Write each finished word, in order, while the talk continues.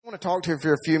want to talk to you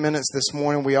for a few minutes this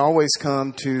morning. We always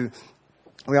come to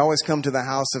the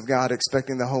house of God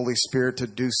expecting the Holy Spirit to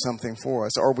do something for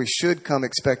us, or we should come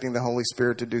expecting the Holy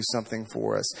Spirit to do something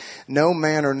for us.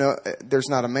 There's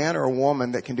not a man or a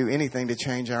woman that can do anything to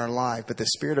change our life, but the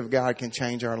Spirit of God can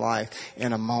change our life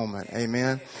in a moment.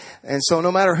 Amen. And so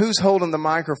no matter who's holding the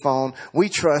microphone, we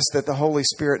trust that the Holy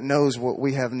Spirit knows what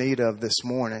we have need of this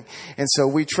morning. And so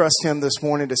we trust Him this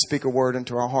morning to speak a word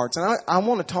into our hearts. And I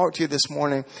want to talk to you this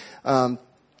morning,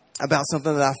 about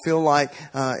something that I feel like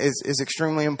is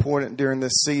extremely important during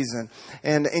this season.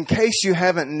 And in case you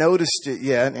haven't noticed it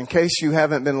yet, in case you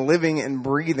haven't been living and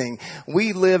breathing,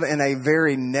 we live in a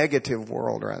very negative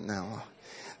world right now.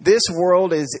 This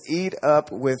world is eat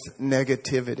up with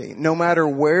negativity. No matter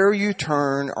where you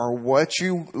turn or what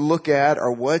you look at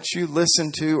or what you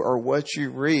listen to or what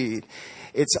you read,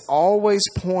 it's always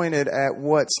pointed at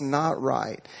what's not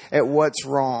right, at what's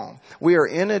wrong. We are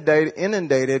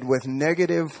inundated with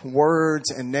negative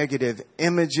words and negative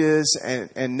images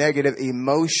and negative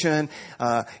emotion.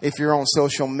 If you're on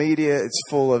social media, it's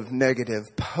full of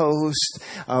negative posts.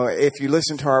 If you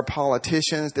listen to our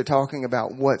politicians, they're talking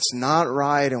about what's not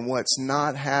right and what's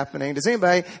not happening.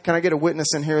 Can I get a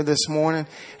witness in here this morning?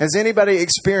 Has anybody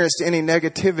experienced any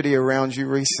negativity around you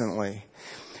recently?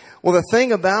 Well, the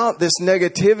thing about this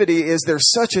negativity is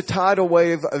there's such a tidal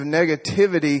wave of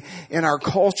negativity in our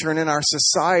culture and in our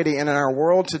society and in our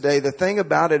world today. The thing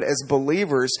about it as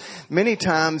believers, many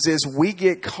times, is we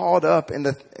get caught up in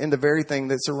the very thing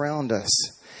that's around us.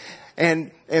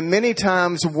 And many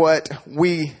times what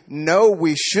we know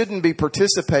we shouldn't be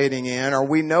participating in, or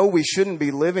we know we shouldn't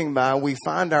be living by, we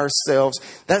find ourselves,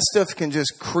 that stuff can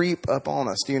just creep up on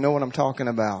us. Do you know what I'm talking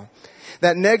about?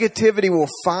 That negativity will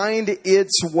find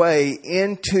its way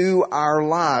into our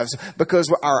lives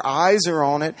because our eyes are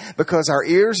on it, because our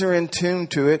ears are in tune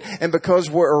to it, and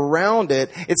because we're around it.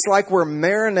 It's like we're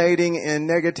marinating in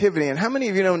negativity. And how many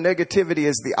of you know negativity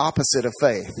is the opposite of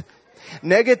faith?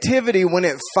 Negativity, when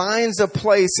it finds a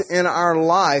place in our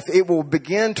life, it will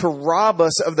begin to rob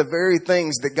us of the very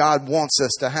things that God wants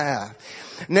us to have.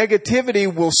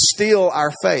 Negativity will steal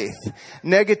our faith.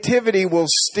 Negativity will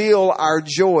steal our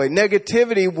joy.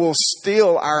 Negativity will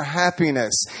steal our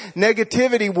happiness.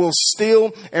 Negativity will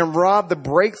steal and rob the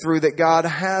breakthrough that God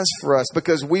has for us,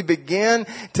 because we begin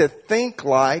to think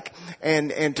like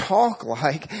and talk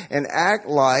like and act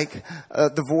like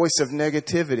the voice of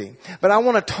negativity. But I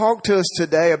want to talk to us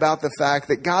today about the fact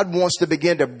that God wants to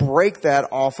begin to break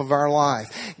that off of our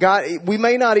life. God, we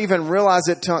may not even realize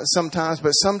it sometimes,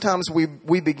 but sometimes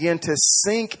we begin to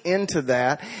sink into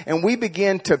that, and we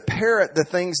begin to parrot the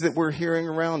things that we're hearing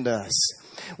around us.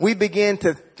 We begin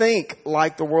to think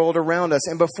like the world around us.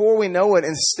 And before we know it,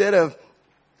 instead of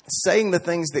saying the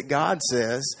things that God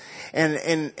says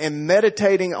and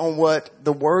meditating on what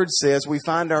the Word says, we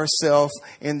find ourselves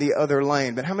in the other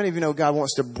lane. But how many of you know God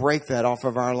wants to break that off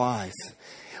of our life?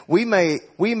 We may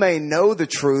know the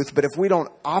truth, but if we don't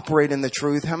operate in the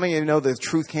truth, how many of you know the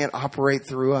truth can't operate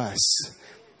through us?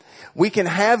 We can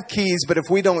have keys, but if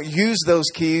we don't use those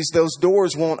keys, those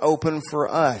doors won't open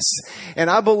for us. And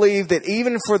I believe that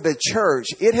even for the church,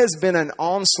 it has been an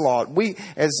onslaught.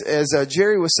 As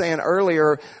Jerry was saying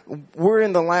earlier, we're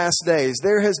in the last days.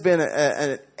 There has been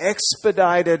an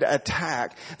expedited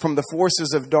attack from the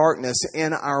forces of darkness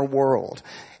in our world.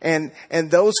 And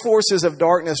those forces of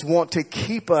darkness want to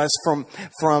keep us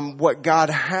from what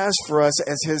God has for us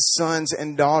as His sons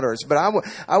and daughters. But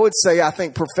I would say, I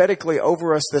think prophetically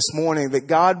over us this morning, that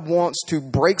God wants to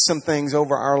break some things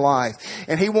over our life.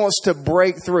 And He wants to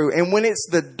break through. And when it's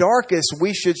the darkest,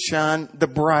 we should shine the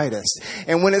brightest.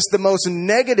 And when it's the most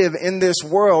negative in this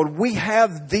world, we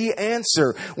have the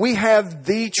answer. We have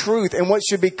the truth. And what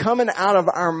should be coming out of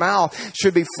our mouth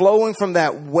should be flowing from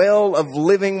that well of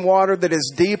living water that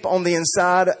is deep on the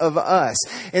inside of us.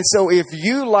 And so if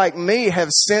you, like me, have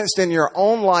sensed in your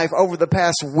own life over the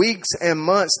past weeks and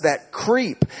months that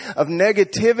creep of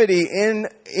negativity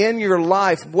in your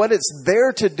life, what it's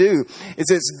there to do is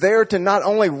it's there to not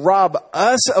only rob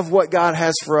us of what God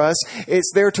has for us,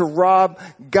 it's there to rob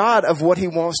God of what He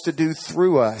wants to do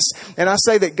through us. And I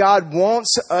say that God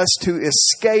wants us to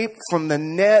escape from the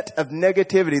net of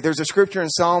negativity. There's a scripture in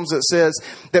Psalms that says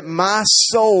that my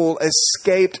soul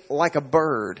escaped like a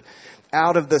bird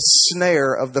out of the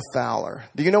snare of the fowler.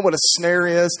 Do you know what a snare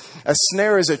is? A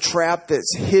snare is a trap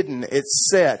that's hidden. It's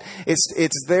set.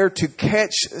 It's there to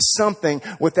catch something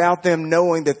without them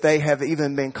knowing that they have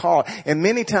even been caught. And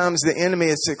many times the enemy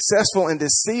is successful in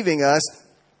deceiving us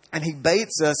And He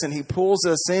baits us and He pulls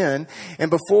us in. And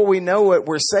before we know it,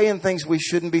 we're saying things we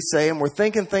shouldn't be saying. We're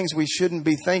thinking things we shouldn't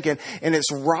be thinking. And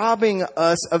it's robbing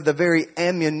us of the very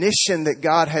ammunition that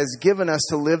God has given us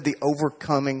to live the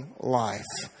overcoming life.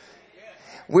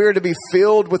 We're to be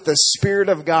filled with the Spirit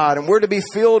of God, and we're to be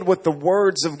filled with the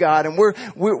words of God, and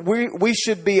we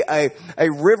should be a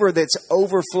river that's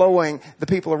overflowing the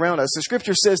people around us. The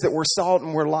Scripture says that we're salt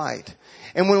and we're light.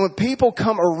 And when people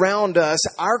come around us,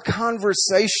 our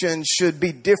conversation should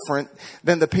be different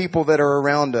than the people that are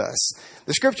around us.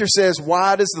 The Scripture says,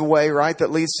 wide is the way, right, that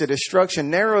leads to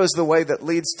destruction. Narrow is the way that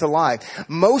leads to life.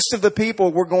 Most of the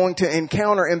people we're going to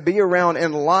encounter and be around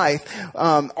in life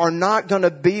are not going to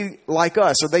be like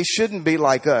us, or they shouldn't be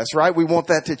like us, right? We want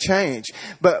that to change.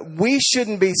 But we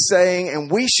shouldn't be saying, and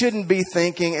we shouldn't be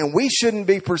thinking, and we shouldn't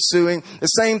be pursuing the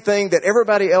same thing that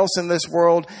everybody else in this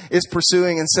world is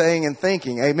pursuing and saying and thinking.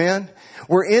 Amen?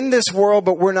 We're in this world,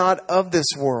 but we're not of this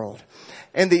world.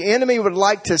 And the enemy would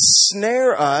like to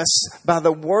snare us by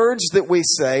the words that we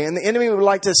say. And the enemy would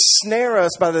like to snare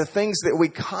us by the things that we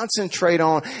concentrate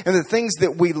on and the things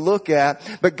that we look at.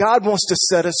 But God wants to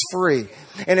set us free.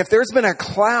 And if there's been a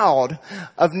cloud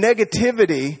of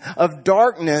negativity, of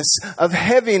darkness, of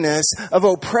heaviness, of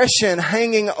oppression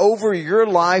hanging over your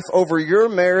life, over your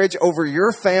marriage, over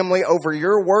your family, over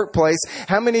your workplace,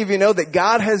 how many of you know that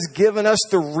God has given us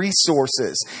the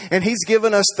resources and He's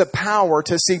given us the power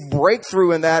to see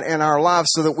breakthrough in that in our lives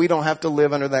so that we don't have to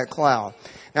live under that cloud?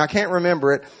 Now, I can't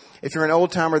remember it. If you're an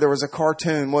old timer, there was a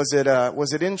cartoon. Was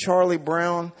it in Charlie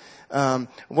Brown?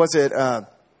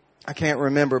 I can't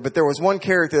remember, but there was one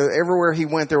character, everywhere he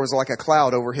went, there was like a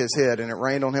cloud over his head and it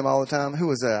rained on him all the time. Who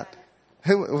was that?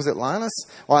 Who was it? Linus?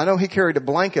 Well, I know he carried a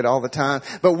blanket all the time,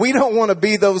 but we don't want to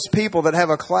be those people that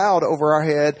have a cloud over our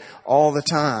head all the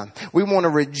time. We want to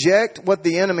reject what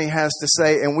the enemy has to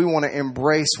say, and we want to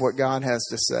embrace what God has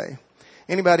to say.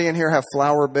 Anybody in here have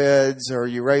flower beds, or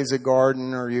you raise a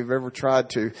garden, or you've ever tried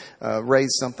to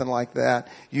raise something like that?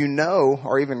 You know,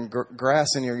 or even grass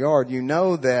in your yard, you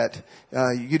know that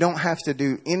you don't have to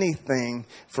do anything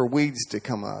for weeds to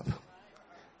come up.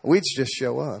 Weeds just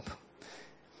show up.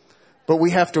 But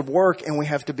we have to work and we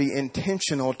have to be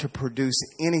intentional to produce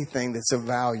anything that's of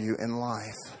value in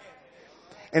life.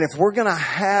 And if we're going to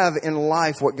have in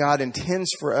life what God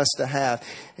intends for us to have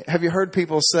you heard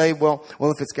people say, well,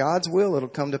 if it's God's will, it'll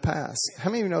come to pass? How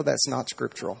many of you know that's not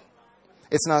scriptural?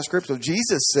 It's not scriptural.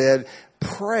 Jesus said,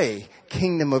 pray,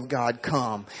 kingdom of God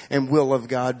come and will of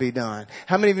God be done.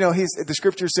 How many of you know the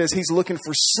scripture says He's looking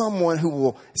for someone who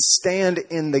will stand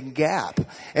in the gap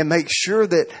and make sure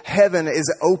that heaven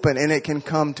is open and it can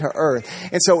come to earth.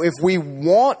 And so if we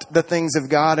want the things of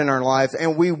God in our life,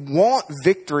 and we want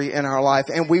victory in our life,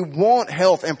 and we want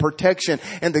health and protection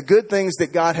and the good things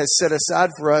that God has set aside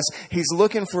for us, He's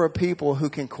looking for a people who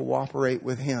can cooperate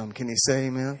with Him. Can you say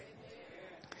amen?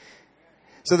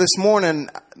 So this morning,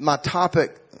 my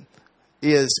topic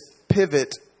is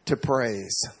pivot to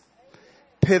praise.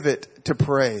 Pivot to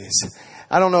praise.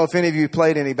 I don't know if any of you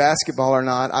played any basketball or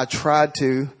not. I tried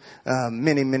to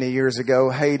many years ago.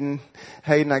 Hayden,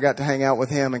 I got to hang out with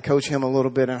him and coach him a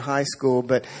little bit in high school.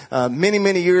 But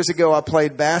many years ago, I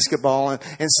played basketball.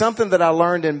 And something that I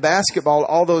learned in basketball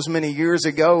all those many years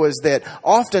ago is that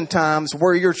oftentimes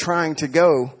where you're trying to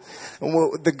go,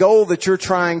 the goal that you're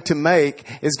trying to make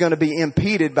is going to be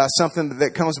impeded by something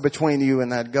that comes between you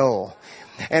and that goal.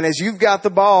 And as you've got the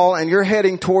ball and you're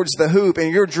heading towards the hoop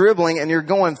and you're dribbling and you're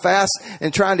going fast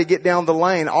and trying to get down the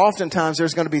lane, oftentimes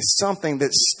there's going to be something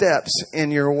that steps in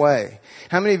your way.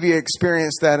 How many of you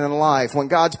experienced that in life? When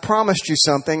God's promised you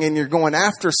something and you're going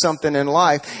after something in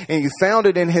life and you found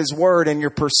it in His Word and you're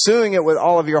pursuing it with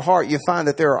all of your heart, you find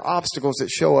that there are obstacles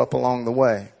that show up along the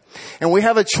way. And we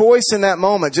have a choice in that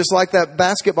moment, just like that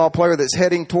basketball player that's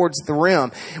heading towards the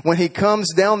rim. When he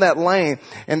comes down that lane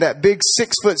and that big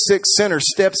 6'6" center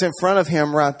steps in front of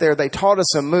him right there, they taught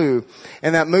us a move,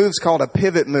 and that move's called a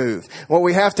pivot move. What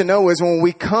we have to know is when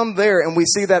we come there and we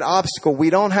see that obstacle, we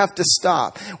don't have to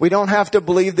stop. We don't have to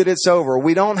believe that it's over.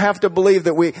 We don't have to believe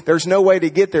that there's no way to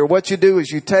get there. What you do is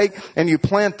you take and you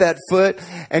plant that foot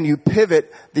and you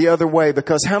pivot the other way,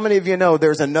 because how many of you know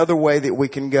there's another way that we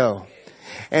can go?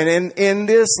 And in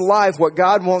this life, what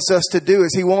God wants us to do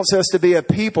is He wants us to be a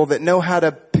people that know how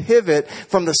to pivot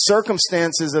from the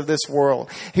circumstances of this world.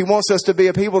 He wants us to be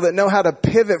a people that know how to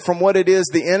pivot from what it is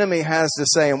the enemy has to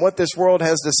say and what this world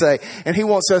has to say. And He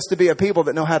wants us to be a people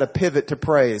that know how to pivot to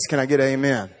praise. Can I get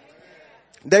amen?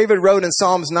 David wrote in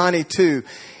Psalms 92,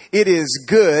 it is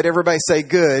good, everybody say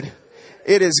good,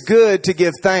 It is good to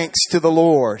give thanks to the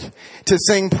Lord, to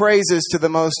sing praises to the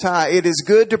Most High. It is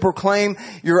good to proclaim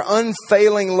your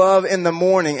unfailing love in the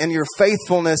morning and your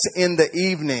faithfulness in the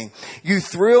evening. You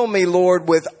thrill me, Lord,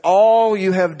 with all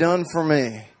you have done for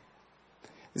me.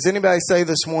 Does anybody say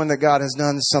this morning that God has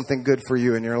done something good for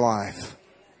you in your life?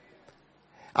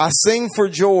 I sing for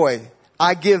joy.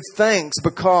 I give thanks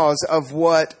because of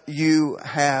what you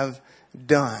have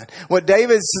done. What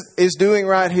David is doing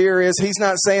right here is he's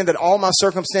not saying that all my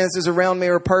circumstances around me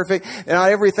are perfect and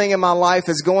not everything in my life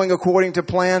is going according to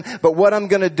plan. But what I'm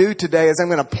going to do today is I'm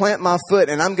going to plant my foot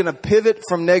and I'm going to pivot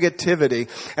from negativity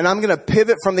and I'm going to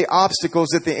pivot from the obstacles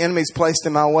that the enemy's placed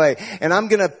in my way. And I'm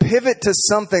going to pivot to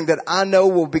something that I know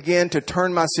will begin to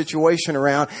turn my situation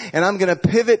around. And I'm going to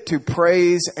pivot to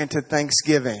praise and to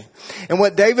thanksgiving. And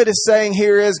what David is saying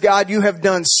here is, God, you have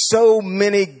done so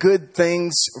many good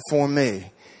things for me.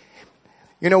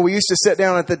 You know, we used to sit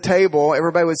down at the table.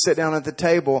 Everybody would sit down at the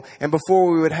table, and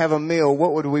before we would have a meal,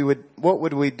 what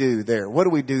would we do there? What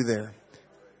do we do there?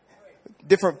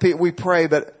 Different people, we pray,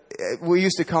 but we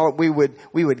used to call it we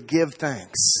would give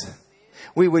thanks.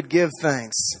 We would give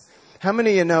thanks. How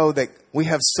many of you know that we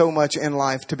have so much in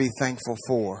life to be thankful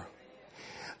for?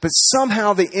 But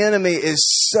somehow the enemy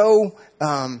is so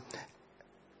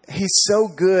he's so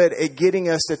good at getting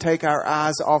us to take our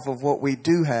eyes off of what we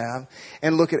do have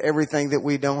and look at everything that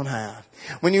we don't have.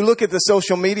 When you look at the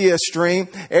social media stream,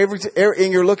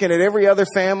 and you're looking at every other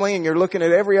family, and you're looking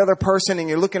at every other person, and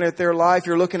you're looking at their life,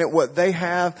 you're looking at what they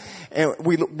have, and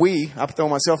I throw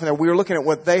myself in there, we're looking at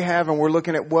what they have, and we're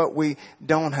looking at what we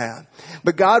don't have.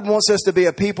 But God wants us to be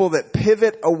a people that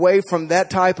pivot away from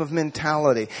that type of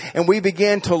mentality. And we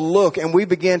begin to look, and we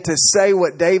begin to say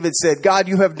what David said, God,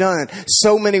 you have done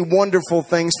so many wonderful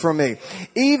things for me.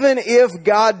 Even if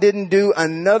God didn't do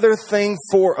another thing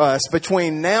for us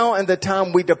between now and the time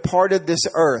we departed this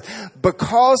earth,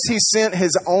 because he sent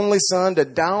his only son to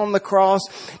die on the cross,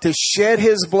 to shed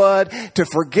his blood, to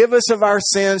forgive us of our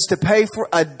sins, to pay for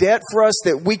a debt for us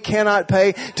that we cannot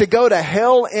pay, to go to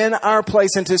hell in our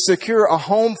place and to secure a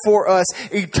home for us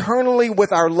eternally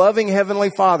with our loving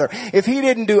Heavenly Father. If he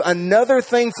didn't do another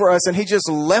thing for us and he just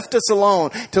left us alone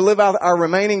to live out our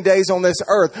remaining days on this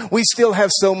earth, we still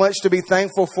have so much to be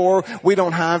thankful for. We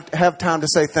don't have time to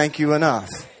say thank you enough.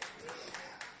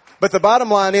 But the bottom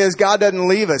line is God doesn't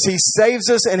leave us. He saves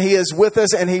us and he is with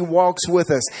us and he walks with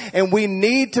us. And we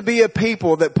need to be a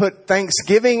people that put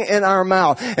thanksgiving in our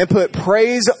mouth and put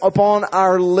praise upon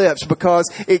our lips, because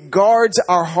it guards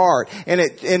our heart and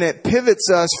it pivots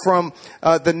us from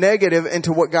the negative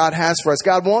into what God has for us.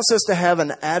 God wants us to have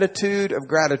an attitude of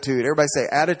gratitude. Everybody say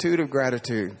attitude of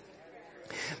gratitude.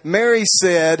 Mary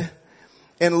said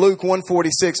in Luke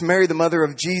 1:46, Mary, the mother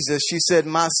of Jesus, she said,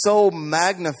 my soul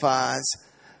magnifies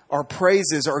or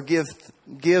praises or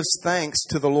gives thanks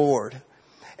to the Lord.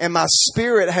 And my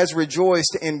spirit has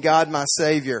rejoiced in God my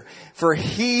Savior. For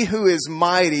he who is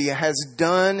mighty has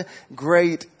done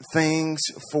great things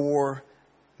for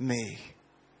me.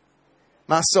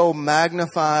 My soul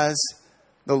magnifies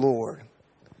the Lord.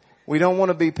 We don't want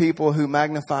to be people who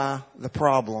magnify the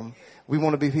problem. We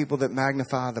want to be people that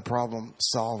magnify the problem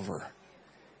solver.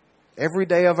 Every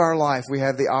day of our life, we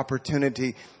have the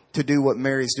opportunity to do what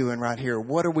Mary's doing right here.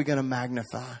 What are we going to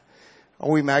magnify? Are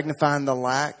we magnifying the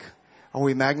lack? Are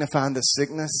we magnifying the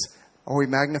sickness? Are we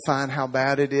magnifying how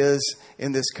bad it is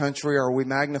in this country? Are we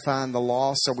magnifying the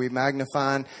loss? Are we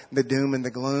magnifying the doom and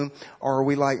the gloom? Or are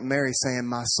we like Mary saying,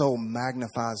 my soul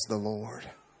magnifies the Lord.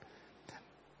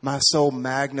 My soul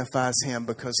magnifies him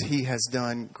because he has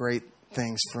done great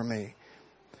things for me.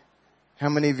 How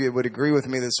many of you would agree with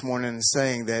me this morning in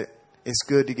saying that it's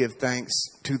good to give thanks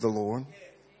to the Lord?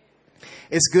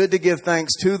 It's good to give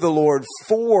thanks to the Lord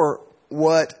for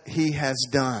what he has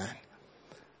done.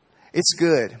 It's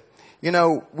good. You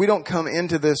know, we don't come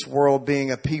into this world being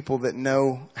a people that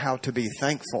know how to be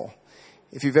thankful.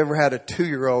 If you've ever had a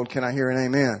 2-year-old, can I hear an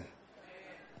amen?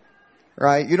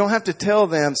 Right? You don't have to tell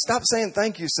them, stop saying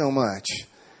thank you so much.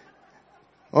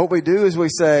 What we do is we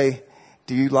say,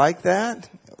 do you like that?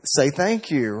 Say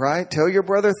thank you, right? Tell your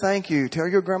brother thank you. Tell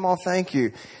your grandma thank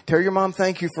you. Tell your mom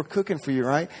thank you for cooking for you,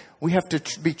 right? We have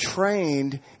to be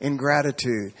trained in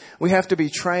gratitude. We have to be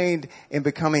trained in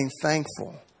becoming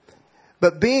thankful.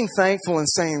 But being thankful and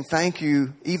saying thank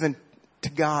you even to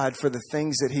God for the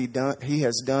things that He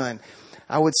has done,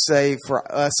 I would say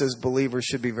for us as believers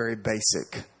should be very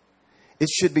basic. It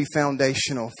should be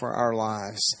foundational for our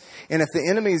lives. And if the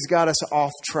enemy's got us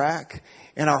off track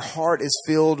and our heart is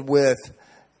filled with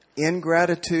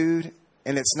ingratitude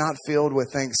and it's not filled with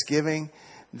thanksgiving,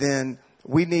 then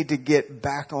we need to get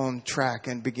back on track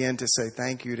and begin to say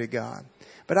thank you to God.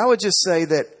 But I would just say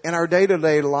that in our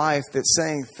day-to-day life, that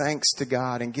saying thanks to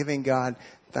God and giving God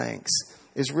thanks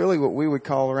is really what we would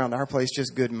call around our place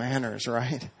just good manners,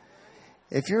 right?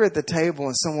 If you're at the table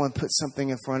and someone puts something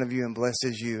in front of you and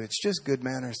blesses you, it's just good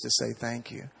manners to say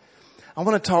thank you. I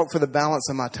want to talk for the balance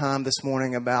of my time this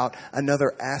morning about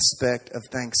another aspect of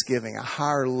Thanksgiving, a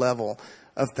higher level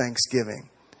of Thanksgiving,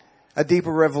 a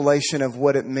deeper revelation of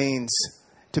what it means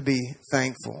to be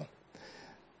thankful.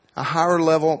 A higher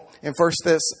level, in 1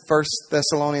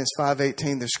 Thessalonians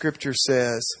 5:18, the scripture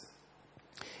says,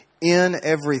 "In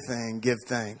everything give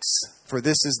thanks, for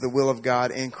this is the will of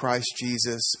God in Christ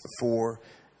Jesus for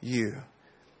you."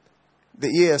 The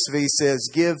ESV says,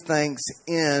 "Give thanks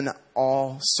in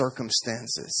all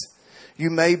circumstances." You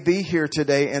may be here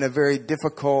today in a very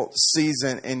difficult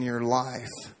season in your life.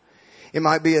 It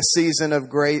might be a season of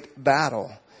great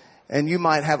battle, and you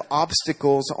might have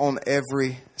obstacles on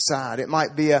every side. It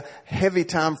might be a heavy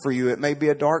time for you. It may be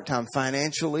a dark time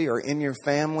financially or in your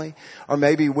family, or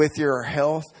maybe with your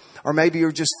health, or maybe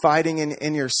you're just fighting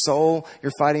in your soul.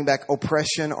 You're fighting back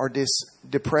oppression or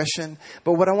depression.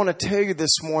 But what I want to tell you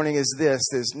this morning is this,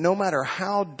 is no matter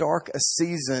how dark a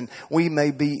season we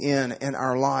may be in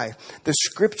our life, the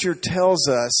scripture tells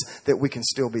us that we can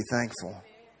still be thankful.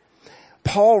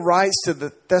 Paul writes to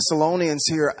the Thessalonians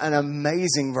here an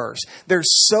amazing verse.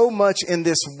 There's so much in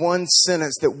this one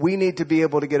sentence that we need to be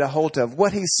able to get a hold of.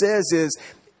 What he says is,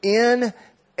 in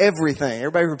everything,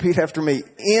 everybody repeat after me,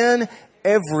 in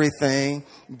everything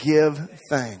give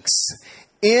thanks.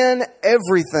 In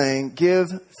everything give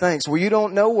thanks. Well, you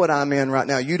don't know what I'm in right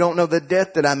now. You don't know the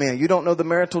debt that I'm in. You don't know the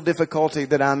marital difficulty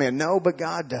that I'm in. No, but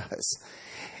God does.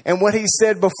 And what he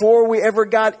said before we ever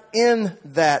got in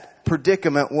that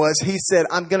predicament was, he said,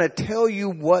 I'm going to tell you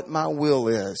what my will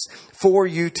is for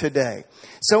you today.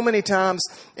 So many times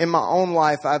in my own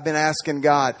life, I've been asking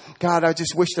God, I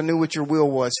just wished I knew what your will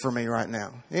was for me right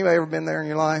now. Anybody ever been there in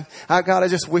your life? God, I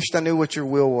just wished I knew what your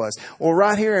will was. Well,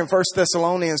 right here in 1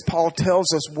 Thessalonians, Paul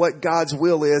tells us what God's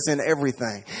will is in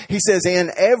everything. He says,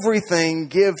 in everything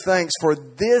give thanks, for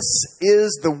this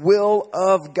is the will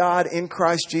of God in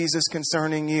Christ Jesus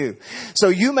concerning you. So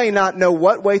you may not know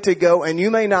what way to go, and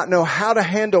you may not know how to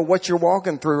handle what you're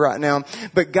walking through right now,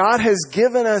 but God has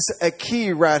given us a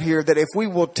key right here that if we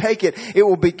will take it, it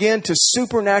will begin to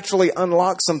supernaturally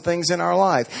unlock some things in our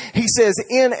life. He says,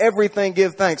 in everything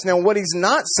give thanks. Now, what he's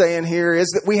not saying here is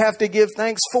that we have to give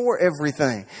thanks for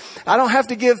everything. I don't have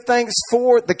to give thanks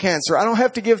for the cancer. I don't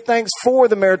have to give thanks for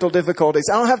the marital difficulties.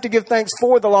 I don't have to give thanks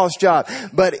for the lost job.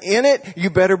 But in it, you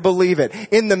better believe it.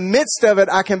 In the midst of it,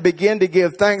 I can begin to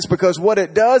give thanks, because what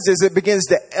it does is it begins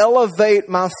to elevate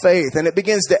my faith, and it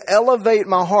begins to elevate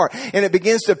my heart, and it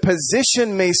begins to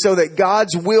position me so that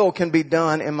God's will can be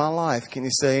done in my life. Can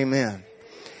you say amen?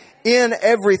 In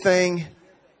everything,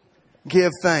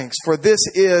 give thanks, for this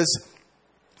is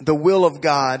the will of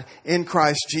God in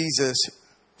Christ Jesus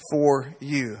for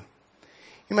you.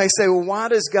 You may say, well, why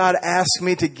does God ask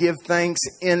me to give thanks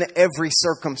in every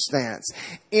circumstance,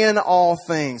 in all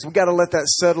things? We've got to let that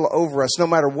settle over us. No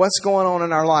matter what's going on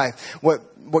in our life,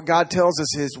 what God tells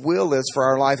us His will is for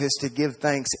our life is to give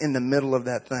thanks in the middle of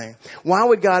that thing. Why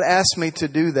would God ask me to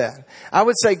do that? I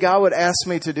would say God would ask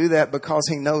me to do that because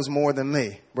He knows more than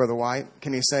me. Brother White,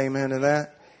 can you say amen to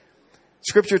that?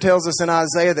 Scripture tells us in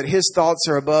Isaiah that His thoughts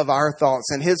are above our thoughts,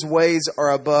 and His ways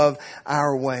are above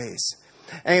our ways.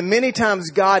 And many times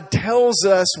God tells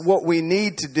us what we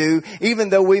need to do, even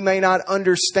though we may not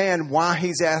understand why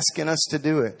He's asking us to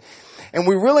do it. And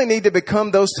we really need to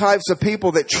become those types of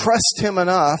people that trust Him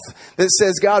enough that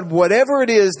says, God, whatever it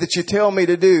is that you tell me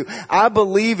to do, I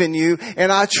believe in you and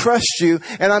I trust you,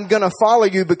 and I'm going to follow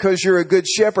you because you're a good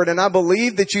shepherd. And I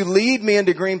believe that you lead me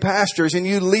into green pastures and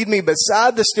you lead me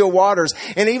beside the still waters.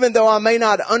 And even though I may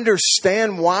not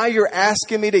understand why you're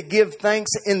asking me to give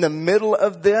thanks in the middle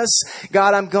of this,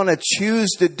 God, I'm going to choose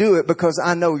to do it because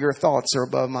I know your thoughts are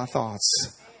above my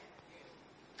thoughts.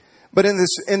 But in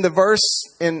verse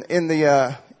 13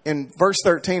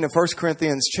 of 1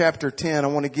 Corinthians chapter 10, I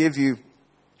want to give you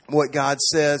what God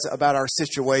says about our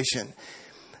situation.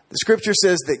 The scripture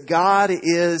says that God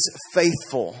is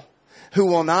faithful, who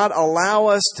will not allow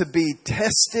us to be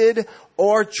tested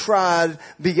or tried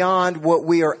beyond what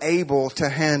we are able to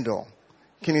handle.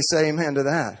 Can you say amen to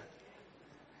that?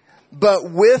 But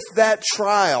with that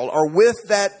trial, or with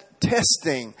that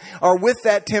testing, or with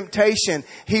that temptation,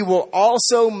 He will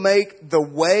also make the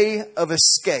way of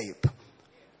escape.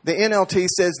 The NLT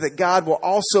says that God will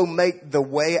also make the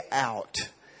way out,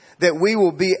 that we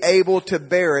will be able to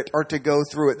bear it or to go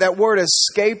through it. That word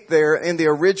escape there in the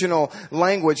original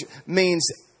language means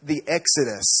the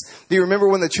Exodus. Do you remember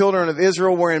when the children of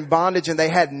Israel were in bondage and they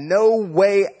had no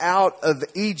way out of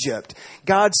Egypt?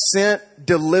 God sent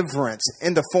deliverance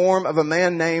in the form of a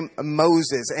man named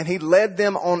Moses, and he led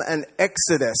them on an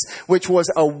exodus, which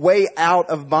was a way out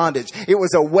of bondage. It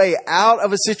was a way out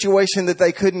of a situation that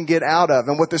they couldn't get out of.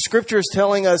 And what the scripture is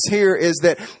telling us here is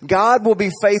that God will be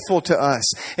faithful to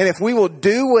us. And if we will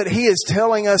do what he is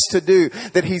telling us to do,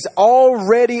 that he's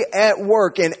already at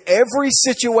work in every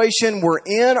situation we're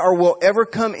in or will ever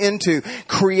come into,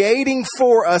 creating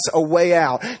for us a way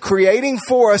out, creating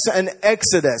for us an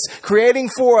exodus, creating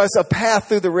for us a path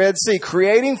through the Red Sea,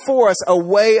 creating for us a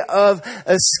way of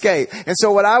escape. And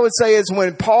so what I would say is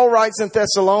when Paul writes in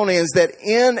Thessalonians that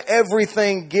in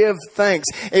everything give thanks,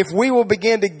 if we will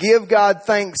begin to give God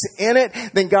thanks in it,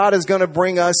 then God is going to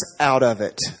bring us out of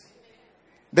it.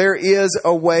 There is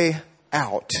a way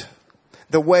out.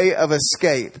 The way of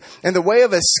escape. And the way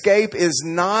of escape is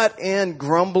not in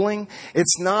grumbling.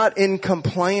 It's not in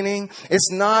complaining. It's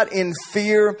not in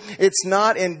fear. It's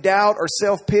not in doubt or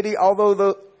self-pity,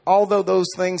 although those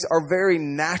things are very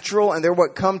natural and they're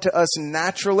what come to us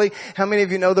naturally. How many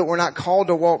of you know that we're not called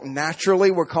to walk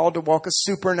naturally? We're called to walk a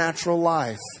supernatural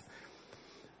life.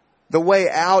 The way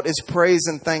out is praise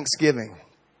and thanksgiving.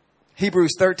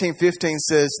 Hebrews 13:15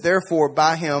 says, therefore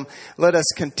by him let us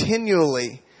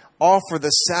continually offer the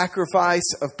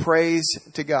sacrifice of praise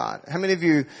to God. How many of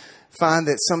you find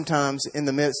that sometimes in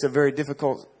the midst of very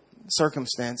difficult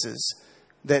circumstances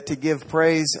that to give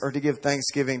praise or to give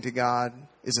thanksgiving to God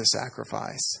is a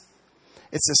sacrifice?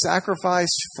 It's a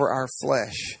sacrifice for our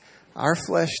flesh. Our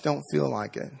flesh don't feel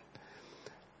like it.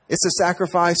 It's a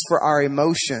sacrifice for our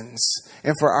emotions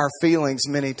and for our feelings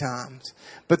many times.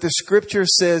 But the scripture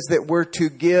says that we're to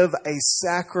give a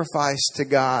sacrifice to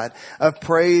God of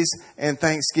praise and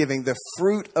thanksgiving, the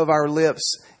fruit of our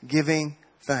lips giving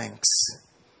thanks.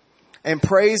 And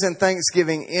praise and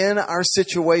thanksgiving in our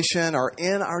situation or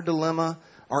in our dilemma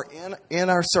or in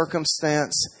our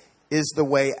circumstance is the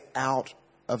way out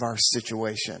of our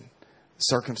situation,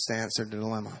 circumstance, or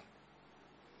dilemma.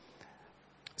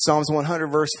 Psalms 100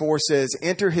 verse 4 says,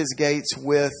 enter his gates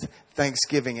with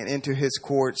thanksgiving and into his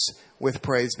courts with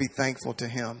praise. Be thankful to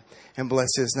him and bless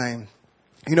his name.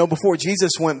 You know, before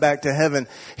Jesus went back to heaven,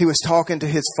 he was talking to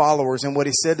his followers, and what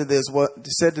he said to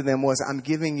them was, I'm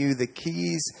giving you the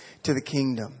keys to the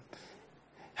kingdom.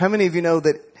 How many of you know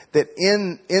that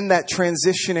in that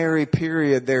transitionary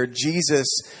period there, Jesus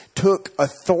took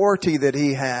authority that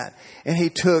he had, and he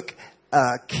took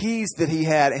keys that he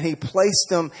had, and he placed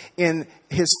them in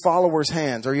his followers'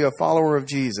 hands. Are you a follower of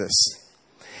Jesus?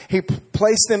 He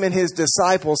placed them in his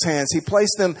disciples' hands. He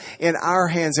placed them in our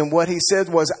hands. And what he said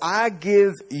was, I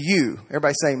give you,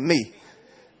 everybody say me,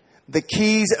 the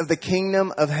keys of the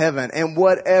kingdom of heaven. And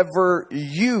whatever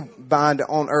you bind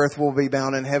on earth will be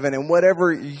bound in heaven. And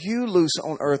whatever you loose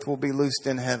on earth will be loosed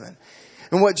in heaven.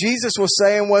 And what Jesus was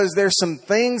saying was, there's some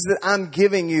things that I'm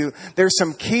giving you. There's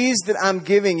some keys that I'm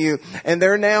giving you, and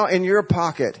they're now in your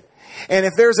pocket. And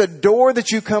if there's a door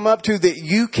that you come up to that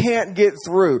you can't get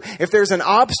through, if there's an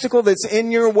obstacle that's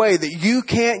in your way that you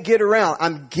can't get around,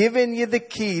 I'm giving you the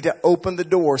key to open the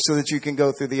door so that you can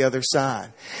go through the other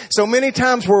side. So many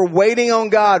times we're waiting on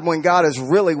God when God is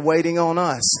really waiting on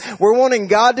us. We're wanting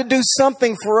God to do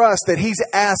something for us that He's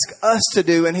asked us to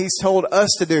do and He's told us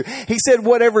to do. He said,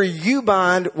 whatever you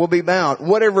bind will be bound.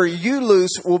 Whatever you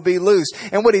loose will be loosed.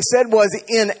 And what He said was,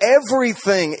 in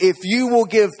everything, if you will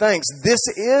give thanks, this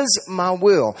is my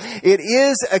will. It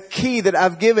is a key that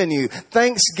I've given you.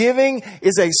 Thanksgiving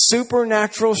is a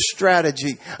supernatural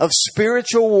strategy of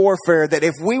spiritual warfare that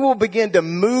if we will begin to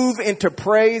move into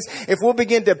praise, if we'll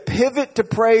begin to pivot to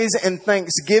praise and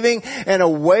thanksgiving and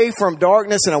away from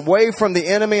darkness and away from the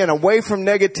enemy and away from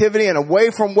negativity and away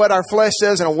from what our flesh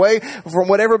does and away from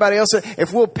what everybody else does,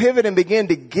 if we'll pivot and begin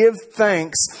to give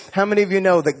thanks, how many of you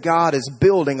know that God is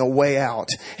building a way out?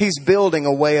 He's building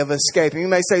a way of escape. And you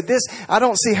may say, I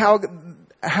don't see how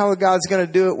God's going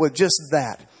to do it with just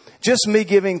that. Just me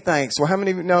giving thanks. Well, how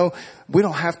many of you know we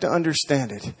don't have to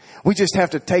understand it? We just have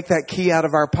to take that key out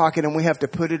of our pocket and we have to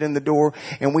put it in the door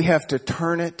and we have to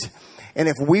turn it. And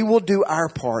if we will do our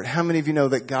part, how many of you know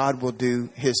that God will do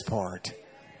His part?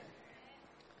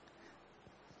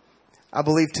 I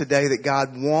believe today that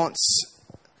God wants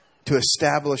to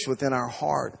establish within our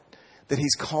heart that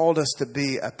He's called us to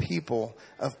be a people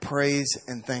of praise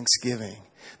and thanksgiving.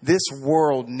 This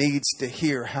world needs to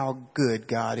hear how good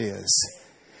God is.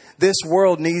 This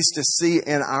world needs to see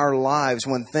in our lives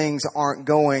when things aren't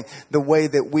going the way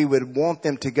that we would want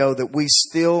them to go, that we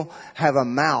still have a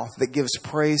mouth that gives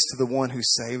praise to the one who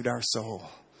saved our soul.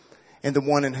 and the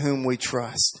one in whom we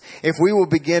trust. If we will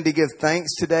begin to give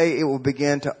thanks today, it will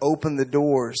begin to open the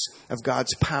doors of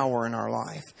God's power in our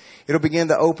life. It'll begin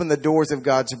to open the doors of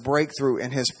God's breakthrough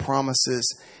and His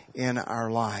promises in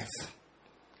our life.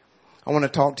 I want to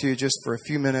talk to you just for a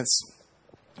few minutes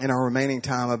in our remaining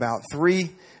time about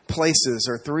 3 places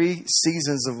or 3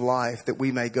 seasons of life that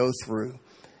we may go through,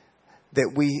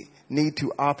 that we need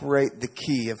to operate the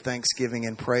key of thanksgiving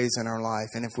and praise in our life.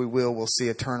 And if we will, we'll see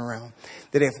a turnaround.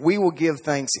 That if we will give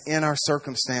thanks in our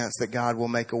circumstance, that God will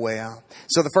make a way out.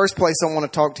 So the first place I want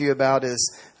to talk to you about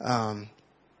is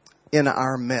in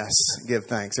our mess, give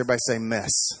thanks. Everybody say mess.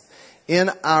 In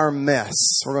our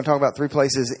mess. We're going to talk about 3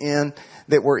 places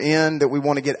that we're in, that we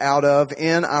want to get out of.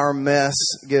 In our mess,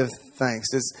 give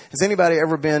thanks. Has anybody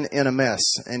ever been in a mess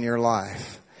in your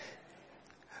life?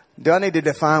 Do I need to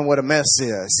define what a mess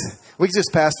is? We can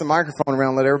just pass the microphone around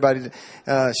and let everybody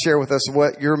share with us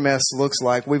what your mess looks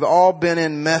like. We've all been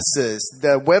in messes.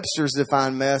 The Webster's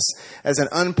define mess as an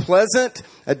unpleasant,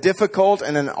 a difficult,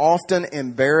 and an often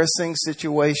embarrassing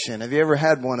situation. Have you ever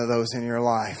had one of those in your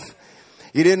life?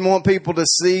 You didn't want people to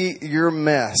see your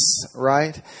mess,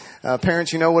 right?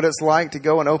 Parents, you know what it's like to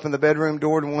go and open the bedroom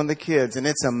door to one of the kids, and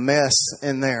it's a mess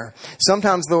in there.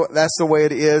 Sometimes that's the way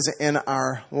it is in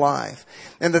our life.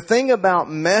 And the thing about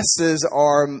messes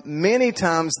are many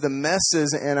times the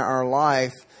messes in our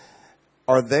life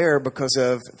are there because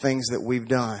of things that we've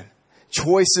done.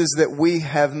 Choices that we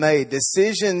have made,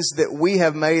 decisions that we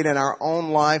have made in our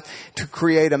own life to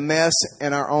create a mess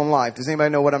in our own life. Does anybody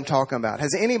know what I'm talking about?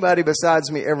 Has anybody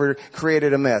besides me ever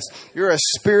created a mess? You're a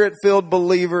Spirit-filled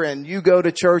believer and you go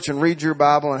to church and read your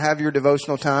Bible and have your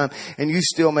devotional time and you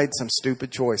still made some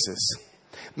stupid choices.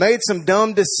 Made some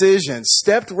dumb decisions,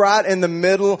 stepped right in the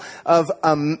middle of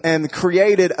and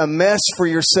created a mess for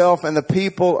yourself and the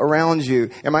people around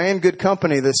you. Am I in good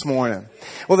company this morning?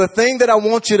 Well, the thing that I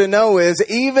want you to know is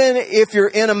even if you're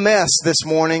in a mess this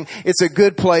morning, it's a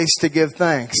good place to give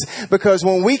thanks. Because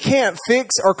when we can't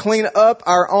fix or clean up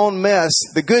our own mess,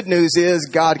 the good news is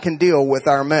God can deal with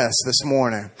our mess this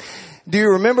morning. Do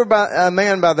you remember a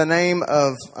man by the name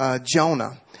of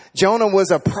Jonah? Jonah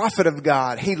was a prophet of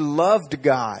God. He loved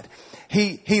God.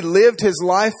 He lived his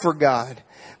life for God.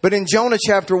 But in Jonah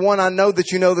chapter 1, I know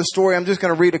that you know the story. I'm just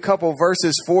going to read a couple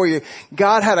verses for you.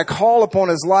 God had a call upon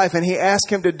his life and He asked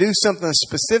him to do something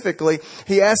specifically.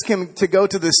 He asked him to go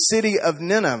to the city of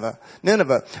Nineveh.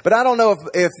 But I don't know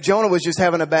if Jonah was just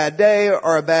having a bad day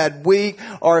or a bad week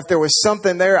or if there was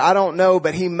something there. I don't know.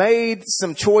 But he made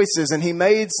some choices and he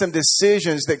made some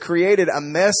decisions that created a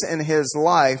mess in his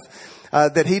life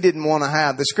that he didn't want to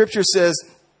have. The scripture says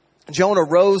Jonah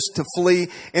rose to flee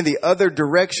in the other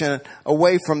direction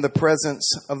away from the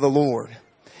presence of the Lord.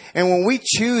 And when we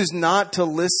choose not to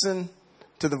listen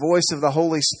to the voice of the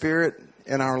Holy Spirit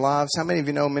in our lives, how many of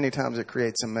you know many times it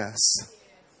creates a mess?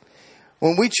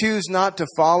 When we choose not to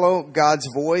follow God's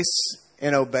voice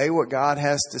and obey what God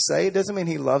has to say, it doesn't mean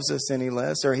He loves us any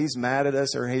less or He's mad at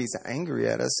us or He's angry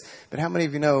at us. But how many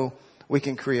of you know we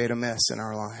can create a mess in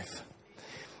our life?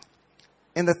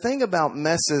 And the thing about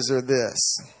messes are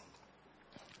this.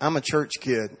 I'm a church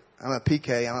kid. I'm a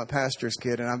PK. I'm a pastor's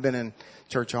kid. And I've been in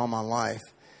church all my life.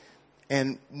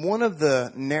 And one of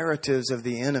the narratives of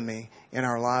the enemy in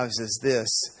our lives is this,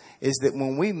 is that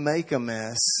when we make a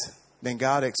mess, then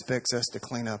God expects us to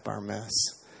clean up our mess.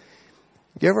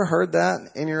 You ever heard that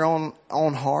in your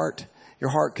own heart? Your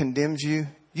heart condemns you.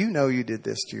 You know you did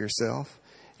this to yourself.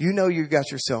 You know you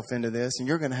got yourself into this and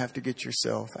you're going to have to get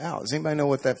yourself out. Does anybody know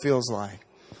what that feels like?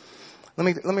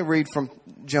 Let me read from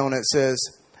Jonah. It says,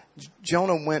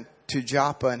 Jonah went to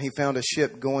Joppa and he found a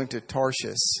ship going to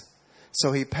Tarshish.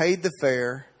 So he paid the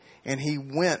fare and he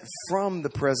went from the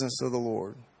presence of the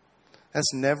Lord.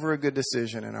 That's never a good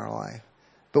decision in our life.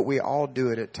 But we all do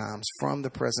it at times, from the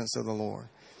presence of the Lord.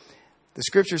 The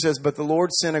scripture says, but the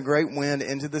Lord sent a great wind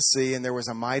into the sea and there was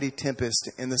a mighty tempest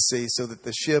in the sea so that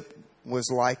the ship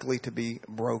was likely to be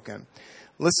broken.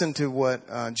 Listen to what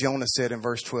Jonah said in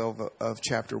verse 12 of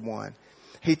chapter 1.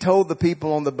 He told the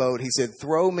people on the boat, he said,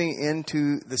 throw me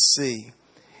into the sea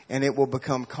and it will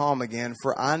become calm again.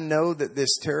 For I know that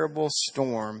this terrible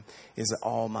storm is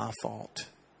all my fault.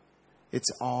 It's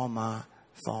all my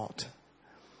fault.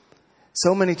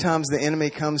 So many times the enemy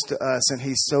comes to us and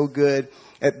he's so good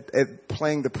at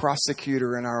playing the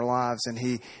prosecutor in our lives. And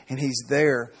he's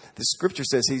there. The scripture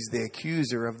says he's the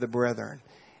accuser of the brethren.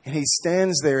 And he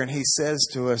stands there and he says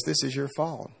to us, this is your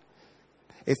fault.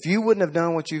 If you wouldn't have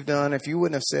done what you've done, if you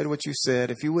wouldn't have said what you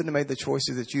said, if you wouldn't have made the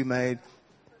choices that you made,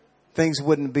 things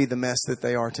wouldn't be the mess that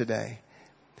they are today.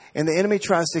 And the enemy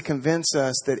tries to convince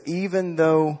us that even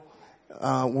though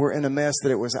we're in a mess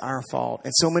that it was our fault.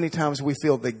 And so many times we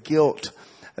feel the guilt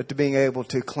to being able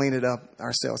to clean it up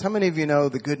ourselves. How many of you know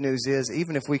the good news is,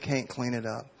 even if we can't clean it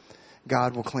up,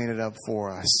 God will clean it up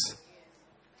for us?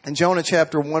 In Jonah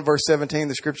chapter 1, verse 17,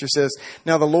 the scripture says,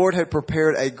 "Now the Lord had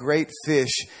prepared a great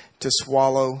fish to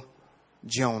swallow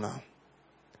Jonah."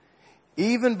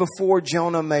 Even before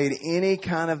Jonah made any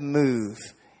kind of move,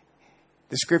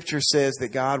 the scripture says that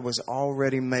God was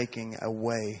already making a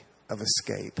way of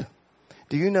escape.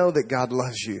 Do you know that God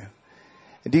loves you?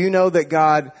 Do you know that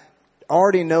God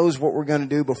already knows what we're going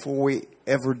to do before we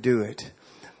ever do it?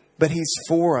 But He's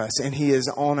for us and He is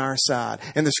on our side.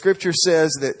 And the scripture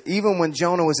says that even when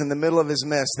Jonah was in the middle of his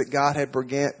mess, that God had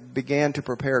began to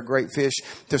prepare a great fish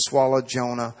to swallow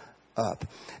Jonah up.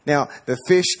 Now, the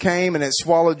fish came and it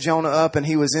swallowed Jonah up, and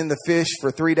he was in the fish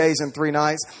for 3 days and 3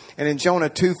 nights. And in Jonah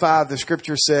 2:5, the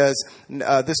scripture says,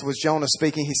 this was Jonah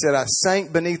speaking. He said, "I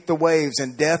sank beneath the waves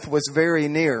and death was very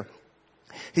near.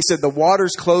 He said, the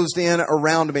waters closed in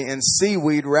around me and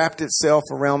seaweed wrapped itself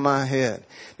around my head."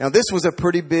 Now, this was a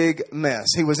pretty big mess.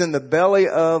 He was in the belly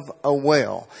of a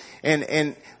whale.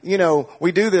 And you know,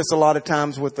 we do this a lot of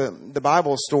times with the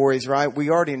Bible stories, right? We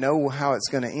already know how it's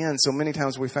going to end. So many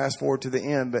times we fast forward to the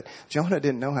end. But Jonah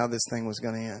didn't know how this thing was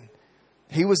going to end.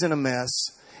 He was in a mess,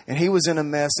 and he was in a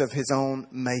mess of his own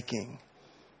making.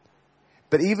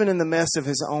 But even in the mess of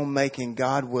his own making,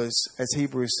 God was, as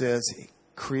Hebrews says,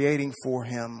 creating for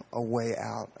him a way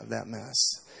out of that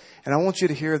mess. And I want you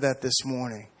to hear that this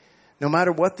morning. No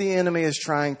matter what the enemy is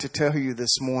trying to tell you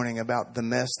this morning about the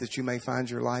mess that you may find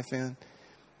your life in,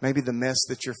 maybe the mess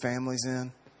that your family's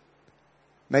in,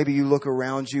 maybe you look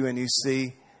around you and you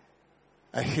see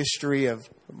a history of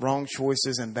wrong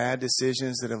choices and bad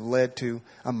decisions that have led to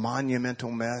a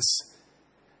monumental mess.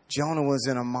 Jonah was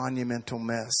in a monumental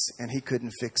mess and he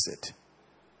couldn't fix it.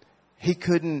 He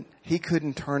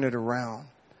couldn't turn it around.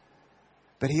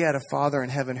 But he had a Father in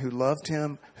heaven who loved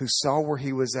him, who saw where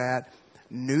he was at,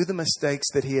 knew the mistakes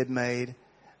that he had made,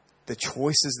 the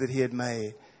choices that he had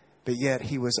made, but yet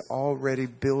he was already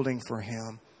building for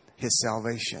him his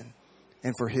salvation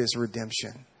and for his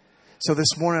redemption. So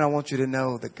this morning I want you to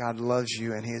know that God loves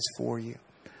you and He is for you.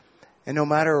 And no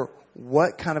matter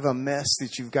what kind of a mess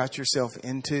that you've got yourself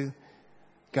into,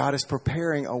 God is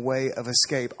preparing a way of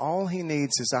escape. All He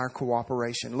needs is our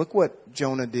cooperation. Look what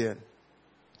Jonah did.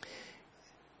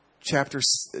 Chapter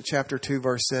 2,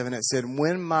 verse 7, it said,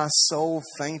 "When my soul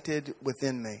fainted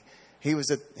within me," he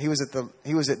was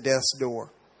at death's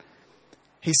door.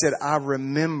 He said, "I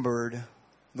remembered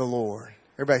the Lord."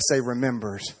 Everybody say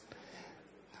remembered.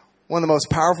 One of the most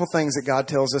powerful things that God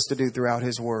tells us to do throughout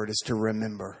His Word is to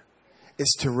remember.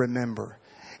 It's to remember.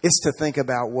 It's to think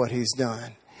about what He's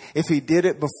done. If He did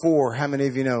it before, how many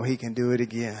of you know He can do it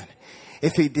again?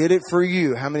 If He did it for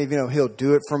you, how many of you know He'll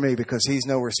do it for me, because He's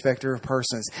no respecter of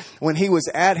persons? When He was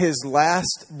at His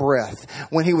last breath,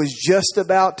 when He was just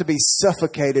about to be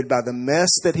suffocated by the mess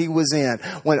that He was in,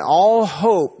 when all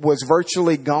hope was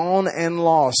virtually gone and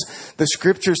lost, the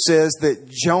scripture says that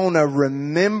Jonah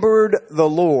remembered the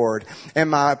Lord.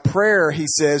 And my prayer, he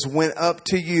says, went up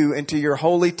to you into your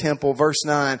holy temple. Verse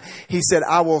 9, he said,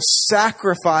 "I will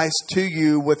sacrifice to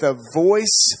you with a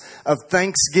voice of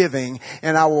thanksgiving,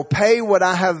 and I will pay what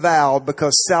I have vowed,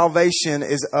 because salvation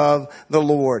is of the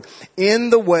Lord." In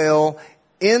the well,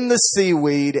 in the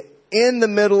seaweed, in the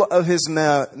middle of his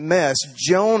mess,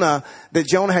 that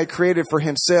Jonah had created for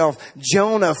himself,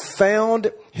 Jonah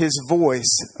found his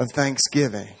voice of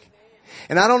thanksgiving.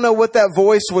 And I don't know what that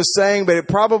voice was saying, but it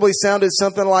probably sounded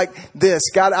something like this: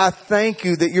 "God, I thank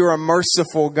you that you're a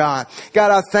merciful God.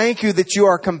 God, I thank you that you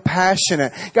are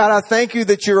compassionate. God, I thank you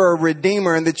that you're a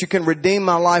redeemer and that you can redeem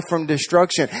my life from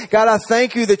destruction. God, I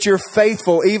thank you that you're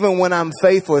faithful even when I'm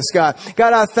faithless. God,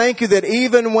 I thank you that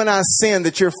even when I sin,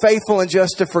 that you're faithful and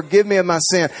just to forgive me of my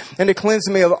sin and to cleanse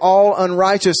me of all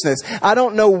unrighteousness." I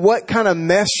don't know what kind of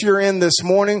mess you're in this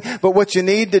morning, but what you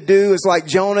need to do is like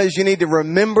Jonah, is you need to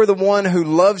remember the one who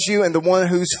loves you and the one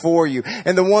who's for you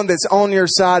and the one that's on your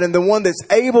side and the one that's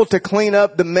able to clean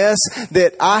up the mess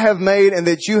that I have made and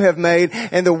that you have made,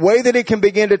 and the way that it can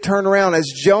begin to turn around. As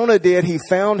Jonah did, he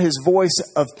found his voice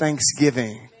of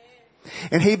thanksgiving.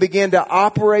 And he began to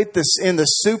operate this in the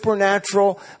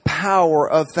supernatural power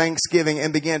of thanksgiving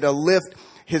and began to lift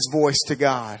his voice to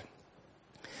God.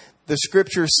 The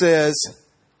scripture says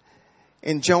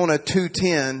in Jonah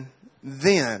 2:10,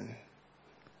 "Then."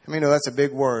 I mean, that's a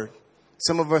big word.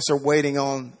 Some of us are waiting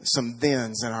on some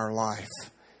thens in our life.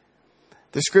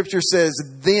 The scripture says,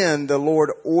 "Then the Lord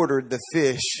ordered the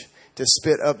fish to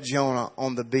spit up Jonah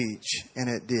on the beach." And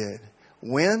it did.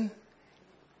 When?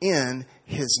 In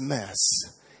his mess.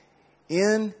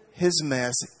 In his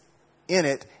mess, in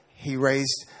it, he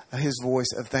raised his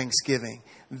voice of thanksgiving.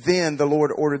 Then the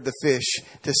Lord ordered the fish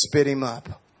to spit him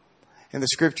up. And the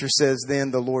scripture says,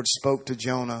 then the Lord spoke to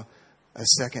Jonah a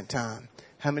second time.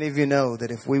 How many of you know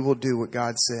that if we will do what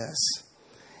God says,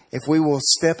 if we will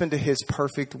step into his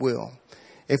perfect will,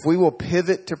 if we will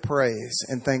pivot to praise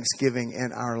and thanksgiving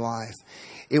in our life,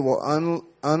 it will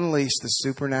unleash the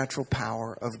supernatural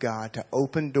power of God to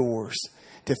open doors,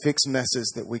 to fix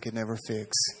messes that we could never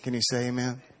fix. Can you say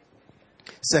amen?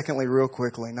 Secondly, real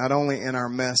quickly, not only in our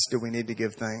mess do we need to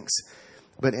give thanks,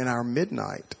 but in our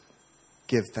midnight,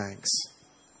 give thanks.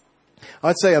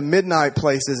 I'd say a midnight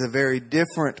place is a very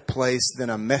different place than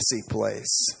a messy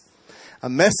place. A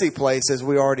messy place, as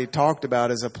we already talked about,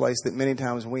 is a place that many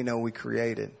times we know we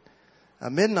created.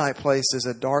 A midnight place is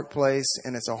a dark place,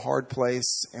 and it's a hard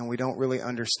place, and we don't really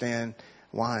understand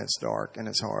why it's dark and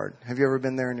it's hard. Have you ever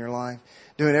been there in your life?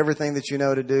 Doing everything that you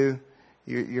know to do.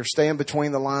 You're staying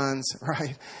between the lines,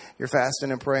 right? You're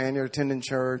fasting and praying. You're attending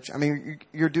church. I mean,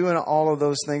 you're doing all of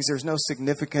those things. There's no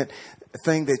significant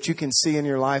thing that you can see in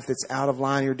your life that's out of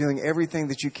line. You're doing everything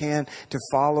that you can to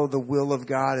follow the will of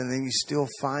God, and then you still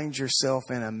find yourself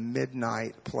in a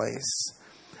midnight place.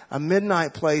 A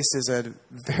midnight place is a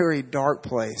very dark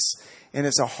place, and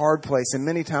it's a hard place. And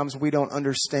many times we don't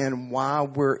understand why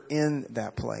we're in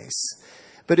that place.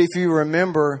 But if you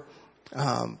remember,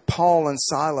 Paul and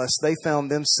Silas, they found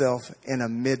themselves in a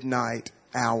midnight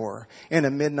hour, in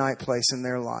a midnight place in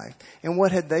their life. And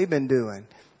what had they been doing?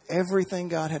 Everything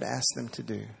God had asked them to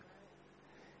do.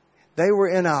 They were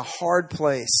in a hard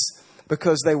place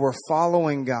because they were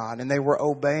following God and they were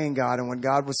obeying God. And when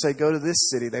God would say, go to this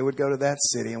city, they would go to that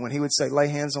city. And when he would say, lay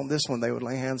hands on this one, they would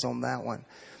lay hands on that one.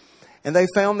 And they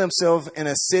found themselves in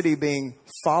a city being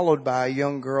followed by a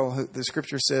young girl who the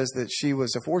scripture says that she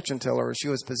was a fortune teller or she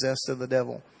was possessed of the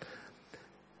devil.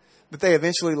 But they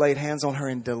eventually laid hands on her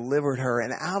and delivered her.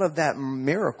 And out of that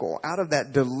miracle, out of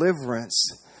that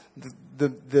deliverance,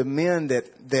 the men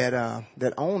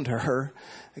that owned her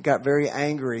got very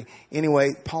angry.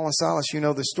 Anyway, Paul and Silas, you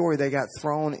know the story. They got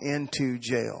thrown into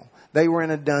jail. They were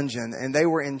in a dungeon and they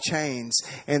were in chains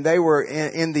and they were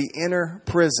in the inner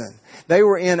prison. They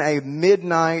were in a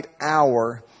midnight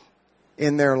hour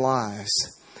in their lives.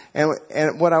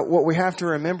 And what we have to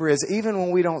remember is even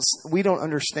when we don't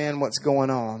understand what's going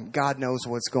on, God knows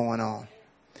what's going on.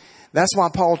 That's why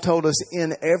Paul told us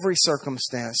in every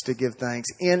circumstance to give thanks,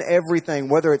 in everything,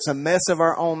 whether it's a mess of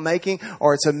our own making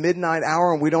or it's a midnight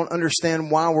hour and we don't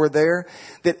understand why we're there,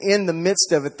 that in the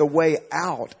midst of it, the way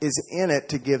out is in it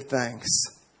to give thanks.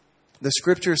 The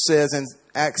scripture says in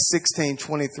Acts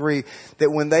 16:23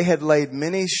 that when they had laid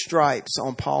many stripes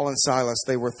on Paul and Silas,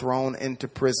 they were thrown into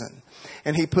prison.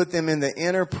 And he put them in the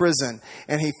inner prison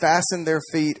and he fastened their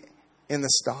feet in the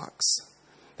stocks.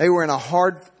 They were in a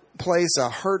hard place, a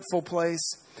hurtful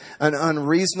place, an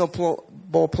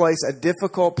unreasonable place, a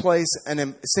difficult place,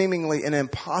 and seemingly an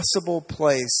impossible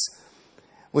place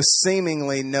with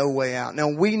seemingly no way out. Now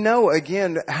we know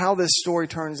again how this story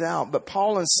turns out, but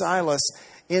Paul and Silas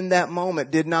in that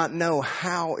moment did not know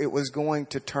how it was going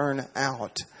to turn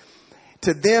out.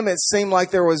 To them it seemed like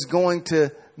there was going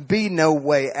to be no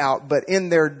way out, but in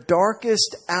their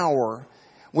darkest hour,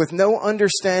 with no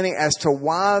understanding as to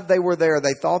why they were there,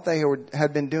 they thought they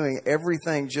had been doing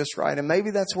everything just right. And maybe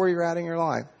that's where you're at in your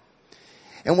life.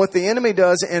 And what the enemy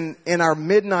does in our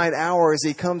midnight hour is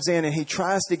he comes in and he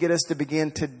tries to get us to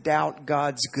begin to doubt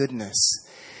God's goodness.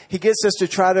 He gets us to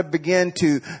try to begin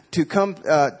to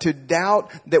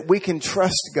doubt that we can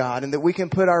trust God and that we can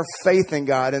put our faith in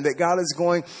God and that God is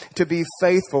going to be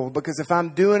faithful. Because if I'm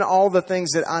doing all the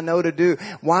things that I know to do,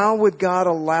 why would God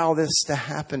allow this to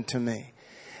happen to me?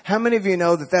 How many of you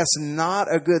know that that's not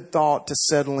a good thought to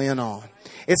settle in on?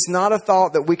 It's not a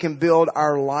thought that we can build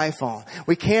our life on.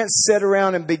 We can't sit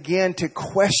around and begin to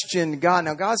question God.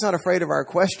 Now, God's not afraid of our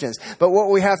questions, but what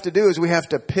we have to do is we have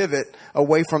to pivot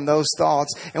away from those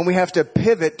thoughts and we have to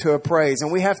pivot to a praise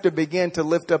and we have to begin to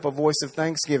lift up a voice of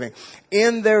thanksgiving.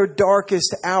 In their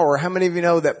darkest hour, how many of you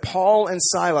know that Paul and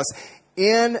Silas,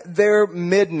 in their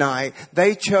midnight,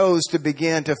 they chose to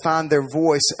begin to find their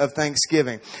voice of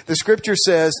thanksgiving. The scripture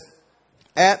says,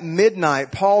 at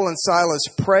midnight, Paul and Silas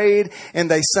prayed and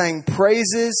they sang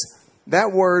praises.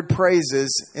 That word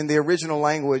praises in the original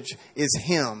language is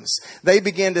hymns. They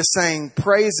began to sing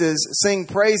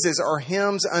praises or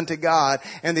hymns unto God,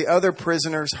 and the other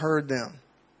prisoners heard them.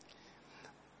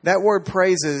 That word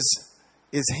praises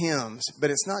is hymns,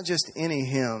 but it's not just any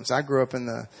hymns. I grew up in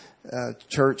the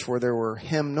church where there were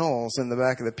hymnals in the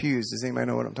back of the pews. Does anybody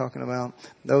know what I'm talking about?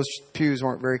 Those pews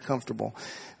weren't very comfortable.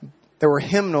 There were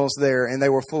hymnals there and they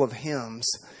were full of hymns.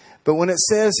 But when it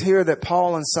says here that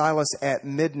Paul and Silas at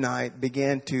midnight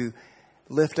began to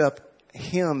lift up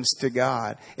hymns to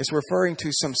God, it's referring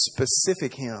to some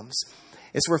specific hymns.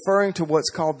 It's referring to what's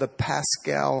called the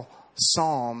Paschal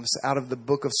Psalms out of the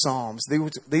book of Psalms.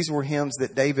 These were hymns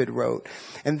that David wrote.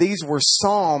 And these were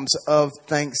Psalms of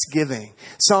thanksgiving.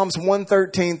 Psalms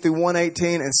 113 through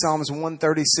 118 and Psalms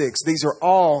 136. These are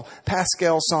all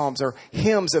Paschal Psalms, or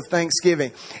hymns of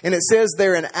thanksgiving. And it says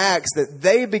there in Acts that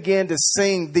they began to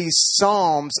sing these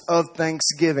Psalms of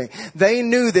thanksgiving. They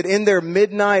knew that in their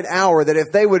midnight hour, that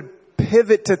if they would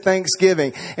pivot to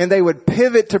thanksgiving and they would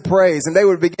pivot to praise and they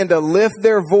would begin to lift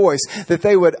their voice, that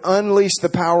they would unleash the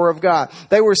power of God.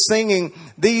 They were singing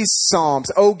these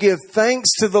psalms. Oh, give thanks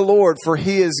to the Lord, for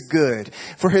He is good,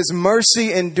 for His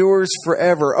mercy endures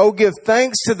forever. Oh, give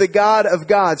thanks to the God of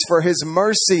gods, for His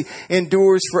mercy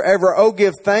endures forever. Oh,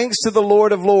 give thanks to the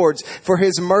Lord of lords, for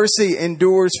His mercy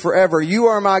endures forever. You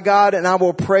are my God, and I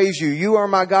will praise you. You are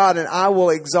my God, and I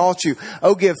will exalt you.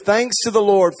 Oh, give thanks to the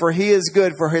Lord, for He is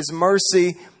good, for His mercy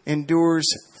endures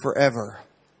forever.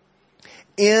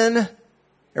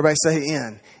 Everybody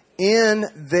say in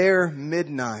their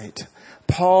midnight,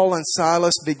 Paul and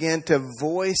Silas began to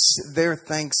voice their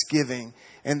thanksgiving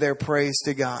and their praise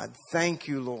to God. Thank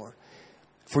you, Lord,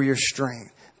 for your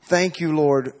strength. Thank you,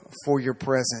 Lord, for your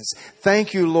presence.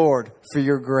 Thank you, Lord, for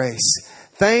your grace.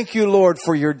 Thank you, Lord,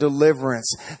 for your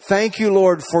deliverance. Thank you,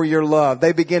 Lord, for your love.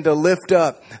 They began to lift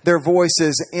up their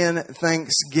voices in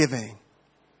thanksgiving.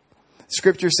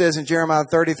 Scripture says in Jeremiah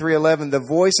 33:11, the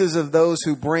voices of those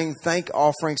who bring thank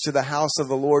offerings to the house of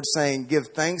the Lord, saying, give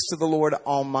thanks to the Lord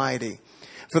Almighty,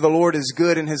 for the Lord is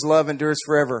good and His love endures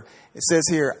forever. It says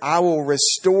here, I will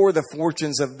restore the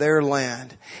fortunes of their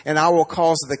land, and I will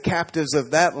cause the captives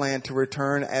of that land to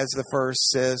return as the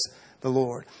first, says the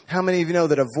Lord. How many of you know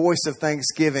that a voice of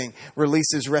thanksgiving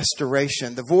releases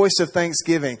restoration? The voice of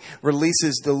thanksgiving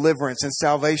releases deliverance and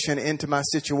salvation into my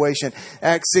situation.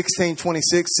 Acts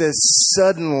 16:26 says,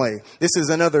 suddenly. This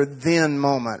is another then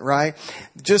moment, right?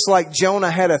 Just like Jonah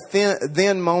had a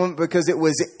then moment because it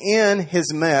was in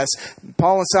his mess.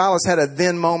 Paul and Silas had a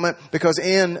then moment because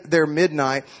in their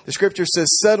midnight, the scripture says,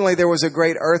 suddenly there was a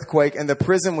great earthquake and the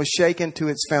prison was shaken to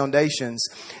its foundations.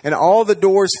 And all the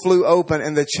doors flew open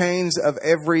and the chains of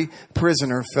every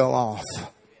prisoner fell off.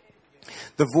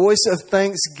 The voice of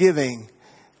thanksgiving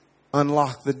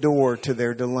unlocked the door to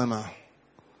their dilemma.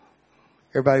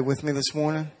 Everybody with me this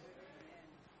morning?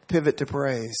 Pivot to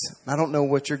praise. I don't know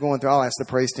what you're going through. I'll ask the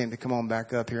praise team to come on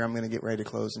back up here. I'm going to get ready to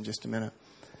close in just a minute.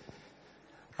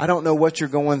 I don't know what you're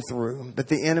going through, but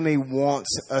the enemy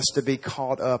wants us to be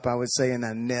caught up, I would say, in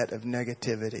a net of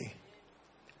negativity.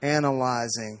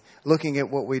 Analyzing, looking at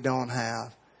what we don't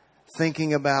have.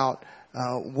 Thinking about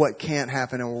what can't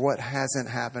happen or what hasn't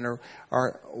happened,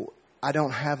 or I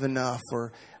don't have enough,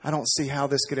 or I don't see how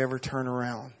this could ever turn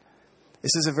around.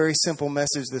 This is a very simple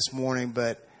message this morning,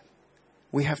 but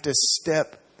we have to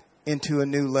step into a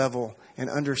new level and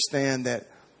understand that,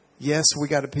 yes, we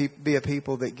got to be a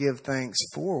people that give thanks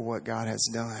for what God has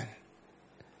done.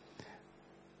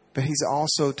 But He's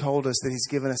also told us that He's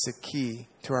given us a key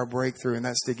to our breakthrough, and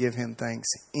that's to give Him thanks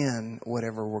in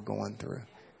whatever we're going through.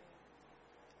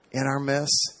 In our mess,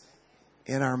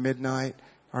 in our midnight,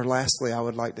 or lastly, I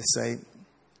would like to say,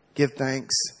 give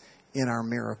thanks in our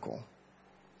miracle.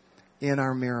 In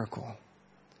our miracle.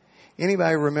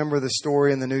 Anybody remember the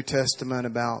story in the New Testament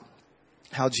about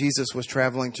how Jesus was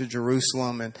traveling to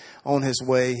Jerusalem, and on His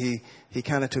way, he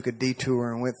kind of took a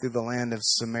detour and went through the land of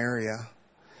Samaria.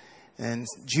 And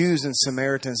Jews and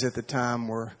Samaritans at the time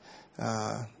were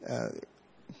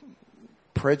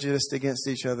prejudiced against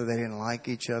each other. They didn't like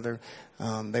each other.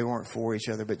 They weren't for each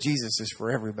other. But Jesus is for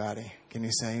everybody. Can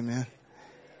you say amen?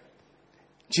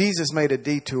 Jesus made a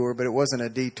detour, but it wasn't a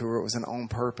detour. It was an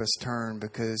on-purpose turn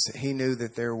because He knew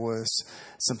that there was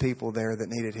some people there that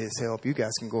needed His help. You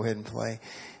guys can go ahead and play.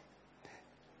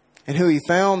 And who He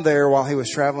found there while He was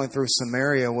traveling through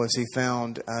Samaria was He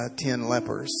found 10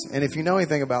 lepers. And if you know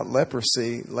anything about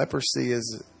leprosy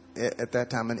is at that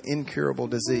time an incurable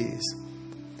disease.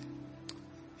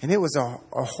 And it was a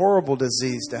horrible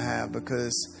disease to have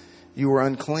because you were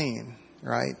unclean,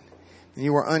 right? And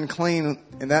you were unclean,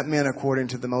 and that meant, according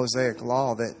to the Mosaic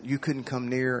law, that you couldn't come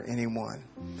near anyone.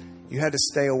 You had to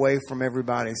stay away from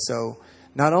everybody. So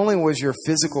not only was your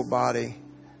physical body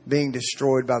being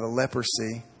destroyed by the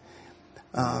leprosy,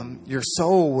 your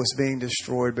soul was being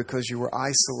destroyed because you were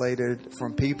isolated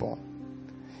from people.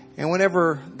 And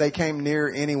whenever they came near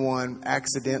anyone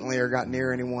accidentally or got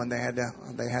near anyone, they had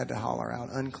to holler out,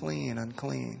 unclean,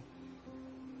 unclean.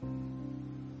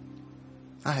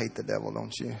 I hate the devil,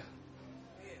 don't you?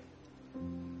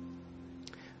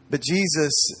 But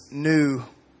Jesus knew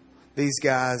these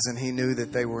guys, and he knew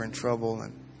that they were in trouble.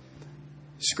 And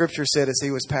Scripture said as he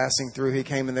was passing through, he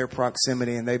came in their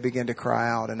proximity, and they began to cry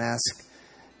out and ask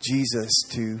Jesus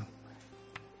to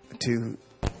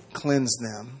cleanse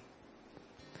them.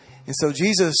 And so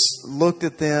Jesus looked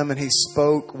at them, and he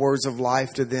spoke words of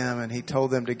life to them, and he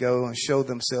told them to go and show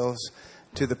themselves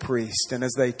to the priest. And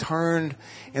as they turned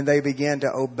and they began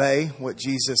to obey what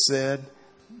Jesus said,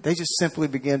 they just simply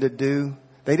began to do.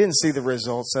 They didn't see the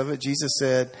results of it. Jesus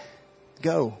said,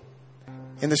 go.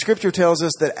 And the Scripture tells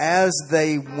us that as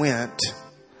they went,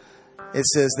 it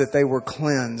says that they were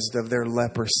cleansed of their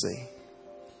leprosy.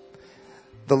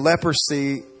 The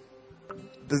leprosy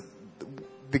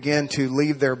began to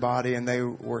leave their body, and they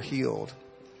were healed.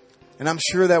 And I'm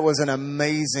sure that was an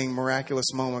amazing,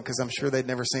 miraculous moment, because I'm sure they'd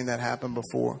never seen that happen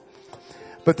before.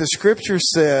 But the Scripture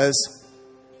says,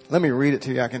 let me read it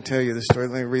to you. I can tell you the story.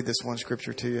 Let me read this one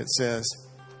Scripture to you. It says,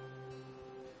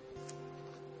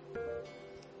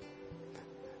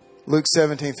 Luke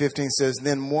 17:15 says,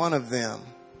 then one of them,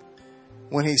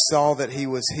 when he saw that he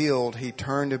was healed, he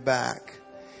turned back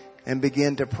and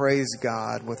began to praise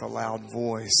God with a loud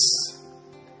voice.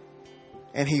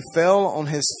 And he fell on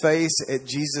his face at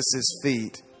Jesus'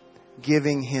 feet,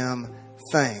 giving him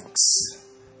thanks.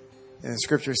 And the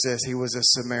Scripture says he was a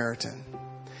Samaritan.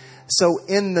 So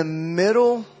in the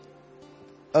middle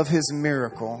of his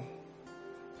miracle,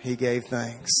 he gave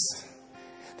thanks.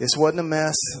 This wasn't a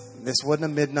mess. This wasn't a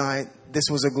midnight. This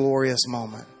was a glorious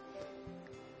moment.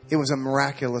 It was a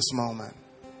miraculous moment.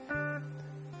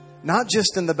 Not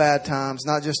just in the bad times,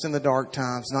 not just in the dark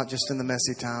times, not just in the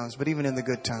messy times, but even in the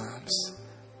good times.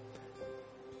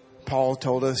 Paul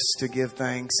told us to give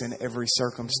thanks in every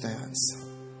circumstance.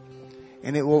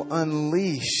 And it will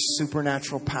unleash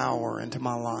supernatural power into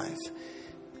my life.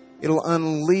 It'll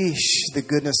unleash the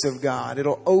goodness of God.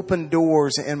 It'll open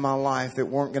doors in my life that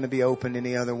weren't going to be opened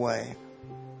any other way.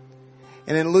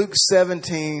 And in Luke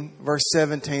 17, verse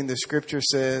 17, the Scripture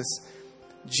says,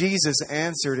 Jesus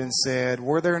answered and said,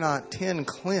 were there not 10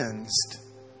 cleansed?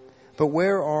 But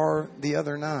where are the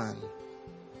other 9?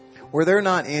 Were there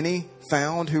not any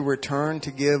found who returned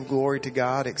to give glory to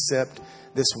God except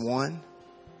this one?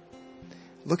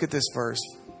 Look at this verse.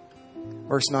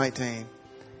 Verse 19.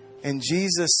 And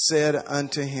Jesus said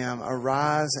unto him,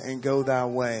 arise and go thy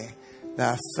way.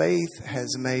 Thy faith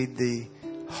has made thee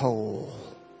whole.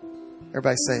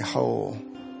 Everybody say whole.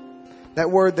 That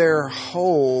word there,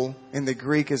 whole, in the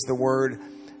Greek is the word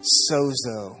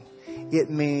sozo. It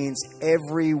means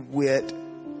every whit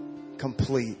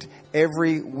complete.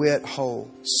 Every whit whole.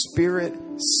 Spirit,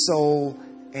 soul,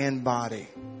 and body.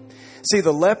 See,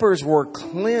 the lepers were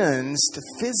cleansed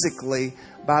physically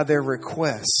by their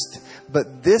request.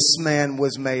 But this man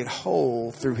was made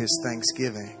whole through his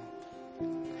thanksgiving.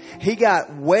 He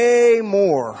got way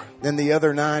more than the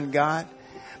other 9 got,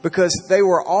 because they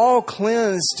were all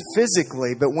cleansed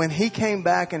physically. But when he came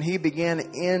back and he began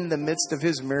in the midst of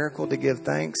his miracle to give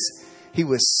thanks, he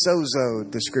was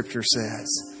sozoed, the Scripture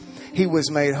says. He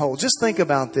was made whole. Just think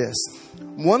about this.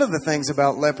 One of the things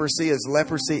about leprosy is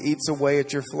leprosy eats away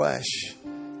at your flesh.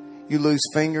 You lose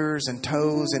fingers and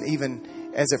toes, and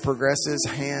even as it progresses,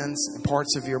 hands and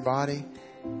parts of your body.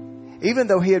 Even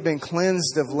though he had been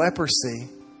cleansed of leprosy,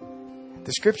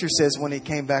 the Scripture says when he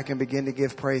came back and began to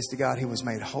give praise to God, he was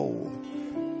made whole.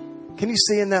 Can you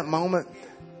see in that moment,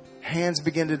 hands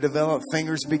begin to develop,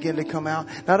 fingers begin to come out?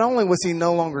 Not only was he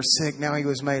no longer sick, now he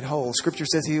was made whole. Scripture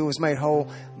says he was made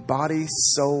whole, body,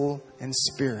 soul, and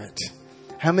spirit.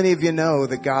 How many of you know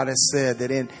that God has said that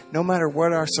in no matter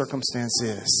what our circumstance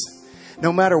is,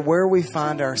 no matter where we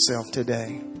find ourselves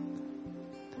today,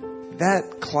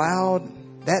 that cloud,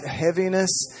 that heaviness,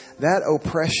 that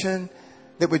oppression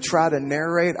that would try to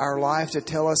narrate our life to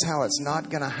tell us how it's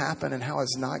not going to happen and how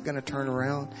it's not going to turn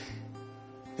around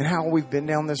and how we've been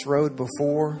down this road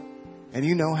before and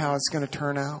you know how it's going to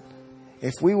turn out.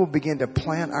 If we will begin to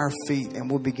plant our feet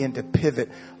and we'll begin to pivot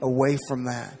away from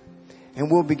that, and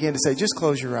we'll begin to say, just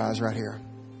close your eyes right here.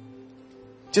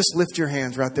 Just lift your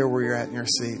hands right there where you're at in your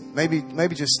seat.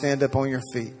 Maybe just stand up on your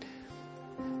feet.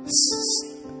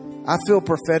 I feel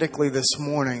prophetically this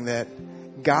morning that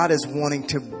God is wanting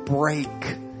to break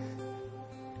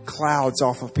clouds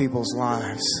off of people's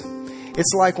lives.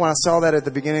 It's like when I saw that at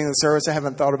the beginning of the service, I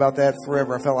haven't thought about that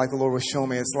forever. I felt like the Lord was showing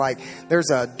me. It's like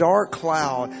there's a dark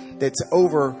cloud that's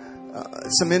over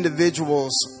some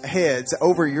individuals' heads,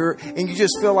 over and you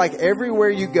just feel like everywhere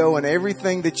you go and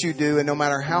everything that you do, and no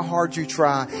matter how hard you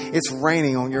try, it's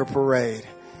raining on your parade.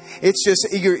 It's just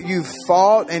you've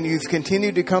fought and you've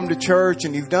continued to come to church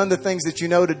and you've done the things that you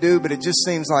know to do, but it just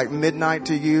seems like midnight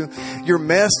to you. Your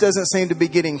mess doesn't seem to be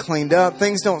getting cleaned up.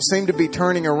 Things don't seem to be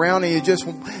turning around, and you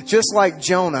just like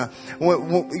Jonah,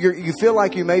 you feel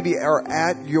like you maybe are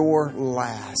at your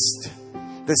last.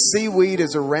 The seaweed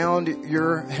is around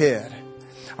your head.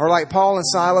 Or like Paul and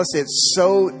Silas, it's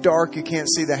so dark you can't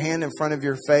see the hand in front of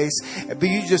your face. But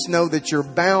you just know that you're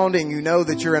bound and you know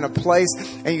that you're in a place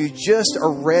and you just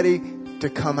are ready to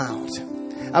come out.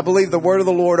 I believe the word of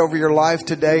the Lord over your life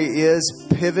today is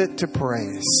pivot to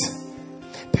praise.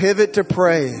 Pivot to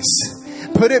praise.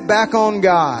 Put it back on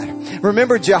God.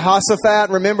 Remember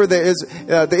Jehoshaphat? Remember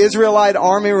the Israelite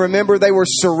army? Remember they were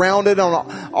surrounded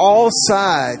on all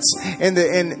sides.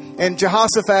 And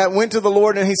Jehoshaphat went to the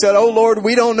Lord and he said, "Oh Lord,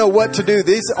 we don't know what to do.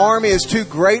 This army is too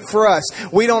great for us.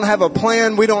 We don't have a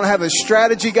plan. We don't have a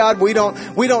strategy, God. We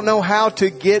don't know how to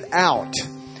get out.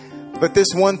 But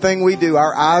this one thing we do,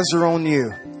 our eyes are on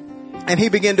you." And he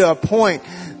began to appoint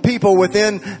people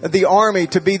within the army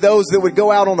to be those that would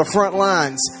go out on the front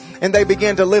lines. And they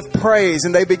began to lift praise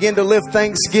and they began to lift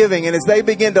thanksgiving. And as they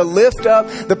began to lift up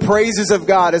the praises of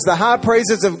God, as the high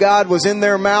praises of God was in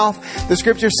their mouth, the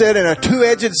scripture said, and a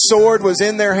two-edged sword was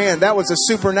in their hand. That was a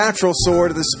supernatural sword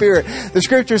of the Spirit. The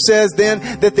scripture says then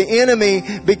that the enemy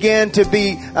began to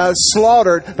be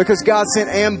slaughtered because God sent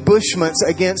ambushments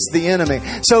against the enemy.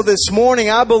 So this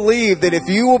morning, I believe that if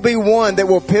you will be one that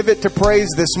will pivot to praise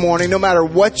this morning, no matter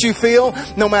what you feel,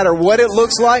 no matter what it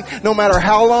looks like, no matter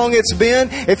how long it's been,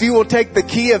 if you will take the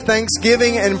key of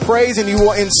thanksgiving and praise and you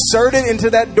will insert it into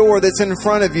that door that's in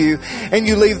front of you, and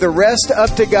you leave the rest up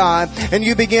to God, and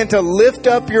you begin to lift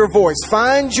up your voice.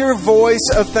 Find your voice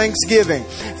of thanksgiving.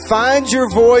 Find your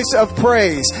voice of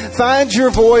praise. Find your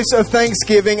voice of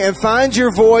thanksgiving and find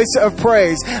your voice of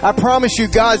praise. I promise you,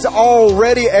 God's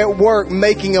already at work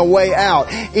making a way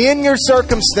out. In your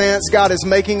circumstance, God is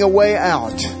making a way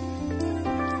out.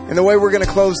 And the way we're going to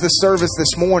close this service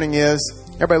this morning is,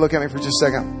 everybody look at me for just a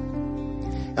second.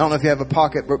 I don't know if you have a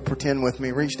pocket, but pretend with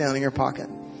me. Reach down in your pocket.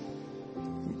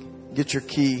 Get your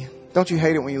key. Don't you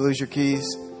hate it when you lose your keys?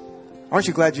 Aren't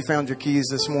you glad you found your keys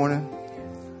this morning?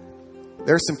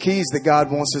 There's some keys that God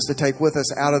wants us to take with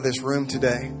us out of this room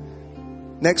today.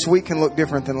 Next week can look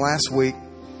different than last week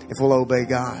if we'll obey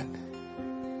God.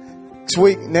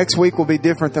 Next week will be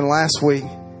different than last week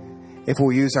if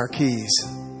we'll use our keys.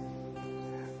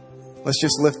 Let's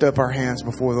just lift up our hands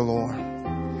before the Lord.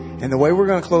 And the way we're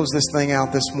going to close this thing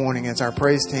out this morning is our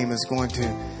praise team is going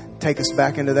to take us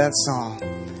back into that song.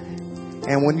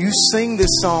 And when you sing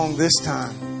this song this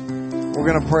time, we're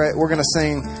going to pray. We're going to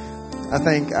sing, I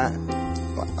thank God.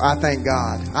 I thank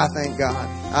God.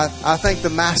 I thank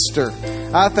the Master.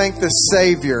 I thank the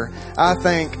Savior. I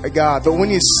thank God. But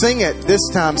when you sing it this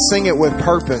time, sing it with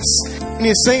purpose. When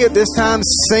you sing it this time,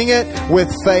 sing it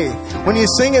with faith. When you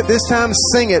sing it this time,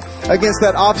 sing it against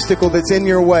that obstacle that's in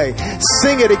your way.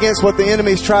 Sing it against what the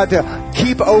enemy's tried to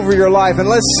keep over your life. And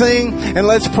let's sing and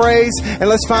let's praise and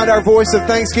let's find our voice of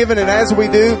thanksgiving. And as we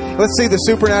do, let's see the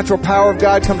supernatural power of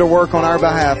God come to work on our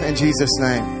behalf in Jesus'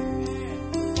 name.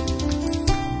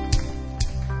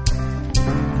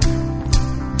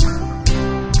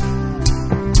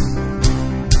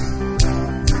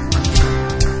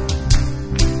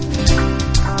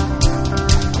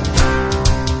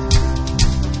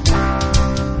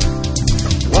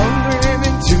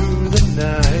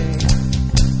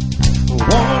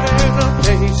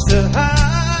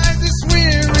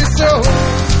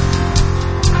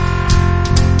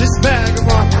 This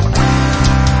vagabond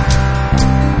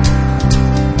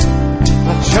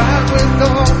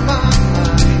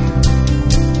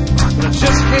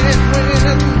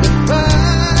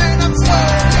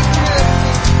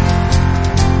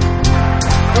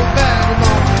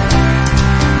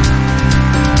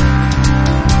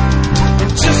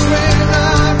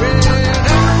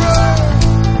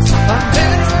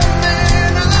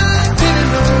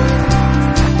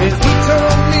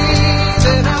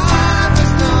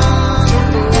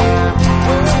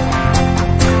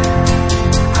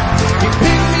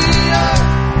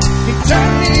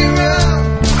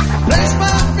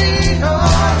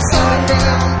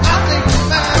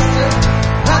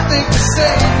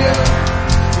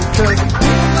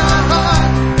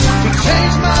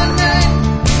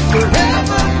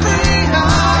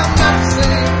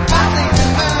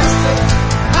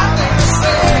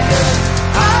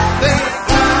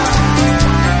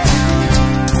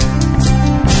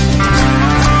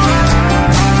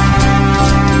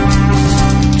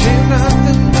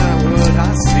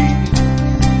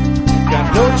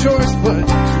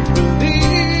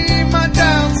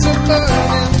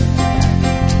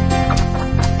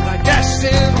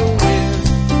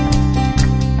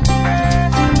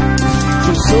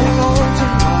on to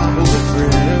my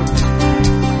bulletproof ribs.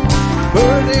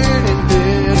 Burden and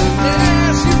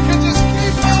bitterness, you can just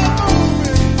keep on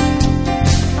moving.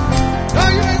 No,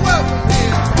 you ain't welcome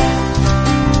here.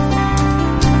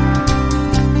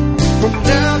 From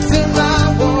now till I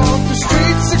walk the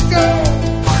streets of gold,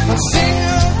 I'll sing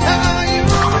of how you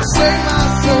save my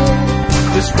soul.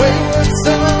 This wayward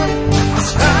son is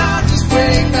found his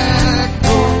way back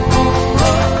home.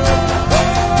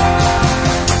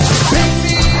 Pick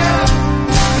me up,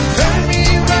 turn me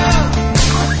around,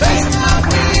 place my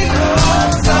feet on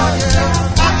solid ground.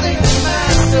 I thank the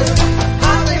Master,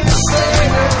 I thank the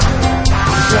Savior,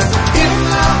 'cause in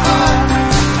my heart,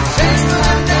 change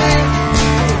my name,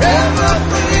 forever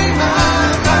free my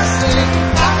mercy.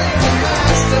 I thank the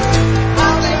Master, I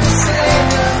thank the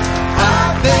Savior, I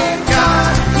thank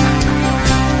God.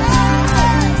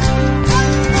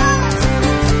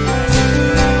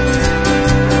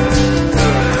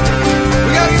 We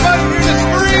got anybody here that's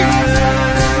free?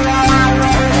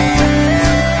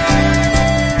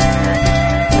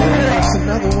 That's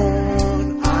another one.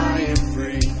 I am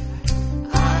free.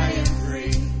 I am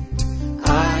free.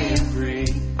 I am free.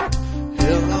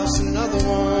 He'll lost another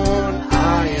one.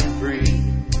 I am free.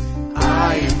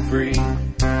 I am free.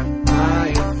 I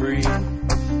am free.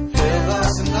 He'll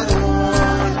lost another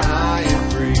one. I am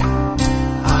free.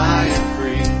 I am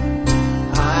free.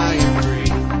 I am free.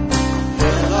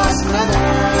 He'll lost another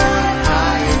one. I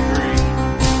am free.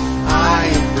 I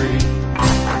am free.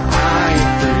 I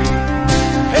am free.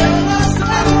 He'll lost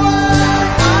another one.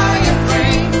 I am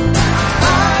free.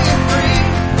 I am free.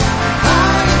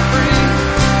 I am free.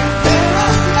 He'll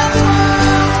lost another one.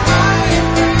 I am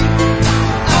free.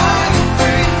 I am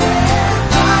free.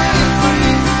 I am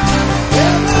free.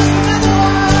 He'll lost another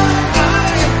one.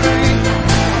 I am free.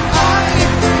 I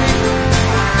am free.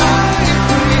 I am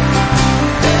free.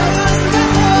 He'll lost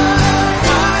another one.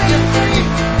 I am free.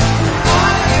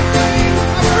 I am free.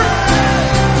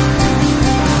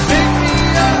 Pick me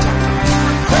up,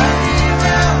 turn me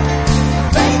around,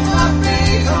 place my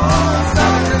feet on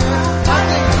solid ground. I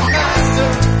thank the Master,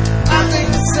 I thank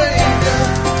the Savior,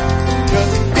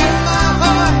 'cause in my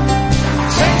heart,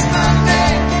 change my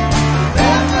name,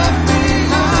 forever free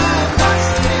my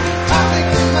mercy. I thank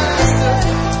the Master,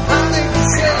 I thank the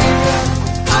Savior,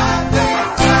 I thank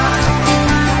God.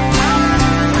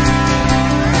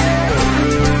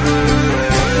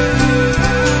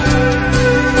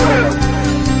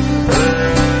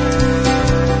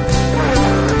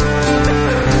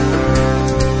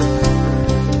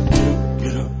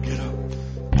 Get up, get up,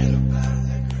 get up out of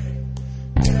that grave.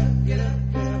 Get up, get up,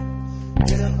 get up,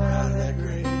 get up out of that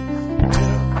grave. Get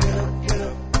up, get up, get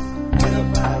up, get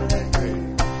up out of that grave.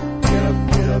 Get up,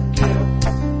 get up, get up,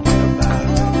 get up out of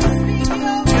that grave.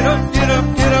 Get up, get up,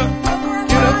 get up,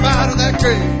 get up out of that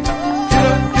grave. Get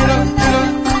up, get up, get up,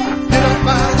 get up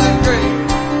out of that grave.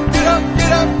 Get up,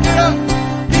 get up, get up, get up out of that grave. Get up, get up, get up,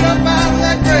 get up out of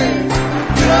that grave.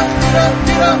 Get up, get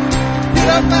up, get up,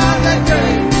 get up out of that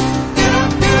grave. Get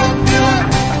up, get up, get up,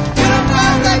 get up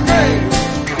out of that grave.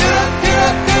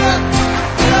 Get up, get up, get up, get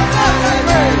up out of that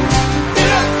grave.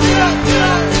 Get up, get up, get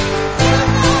up, get up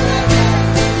out of that grave. Get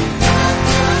up, get up, get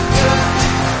up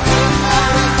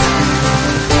out of that grave.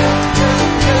 Get up,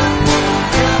 get up, get up,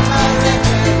 get up out of that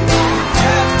grave. Get up,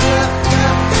 get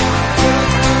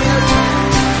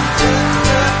up,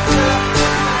 get up,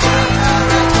 get up out of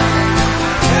that grave.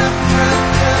 Get up, get up,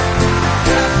 get up,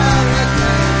 get up out of that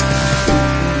grave.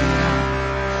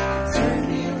 Turn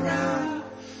me around,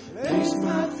 place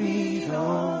my feet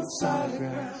on solid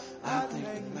ground. I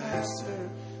thank the Master,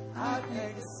 I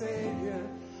thank the Savior,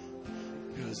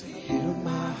 'cause He healed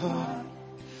my heart,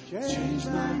 changed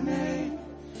my name,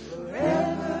 forever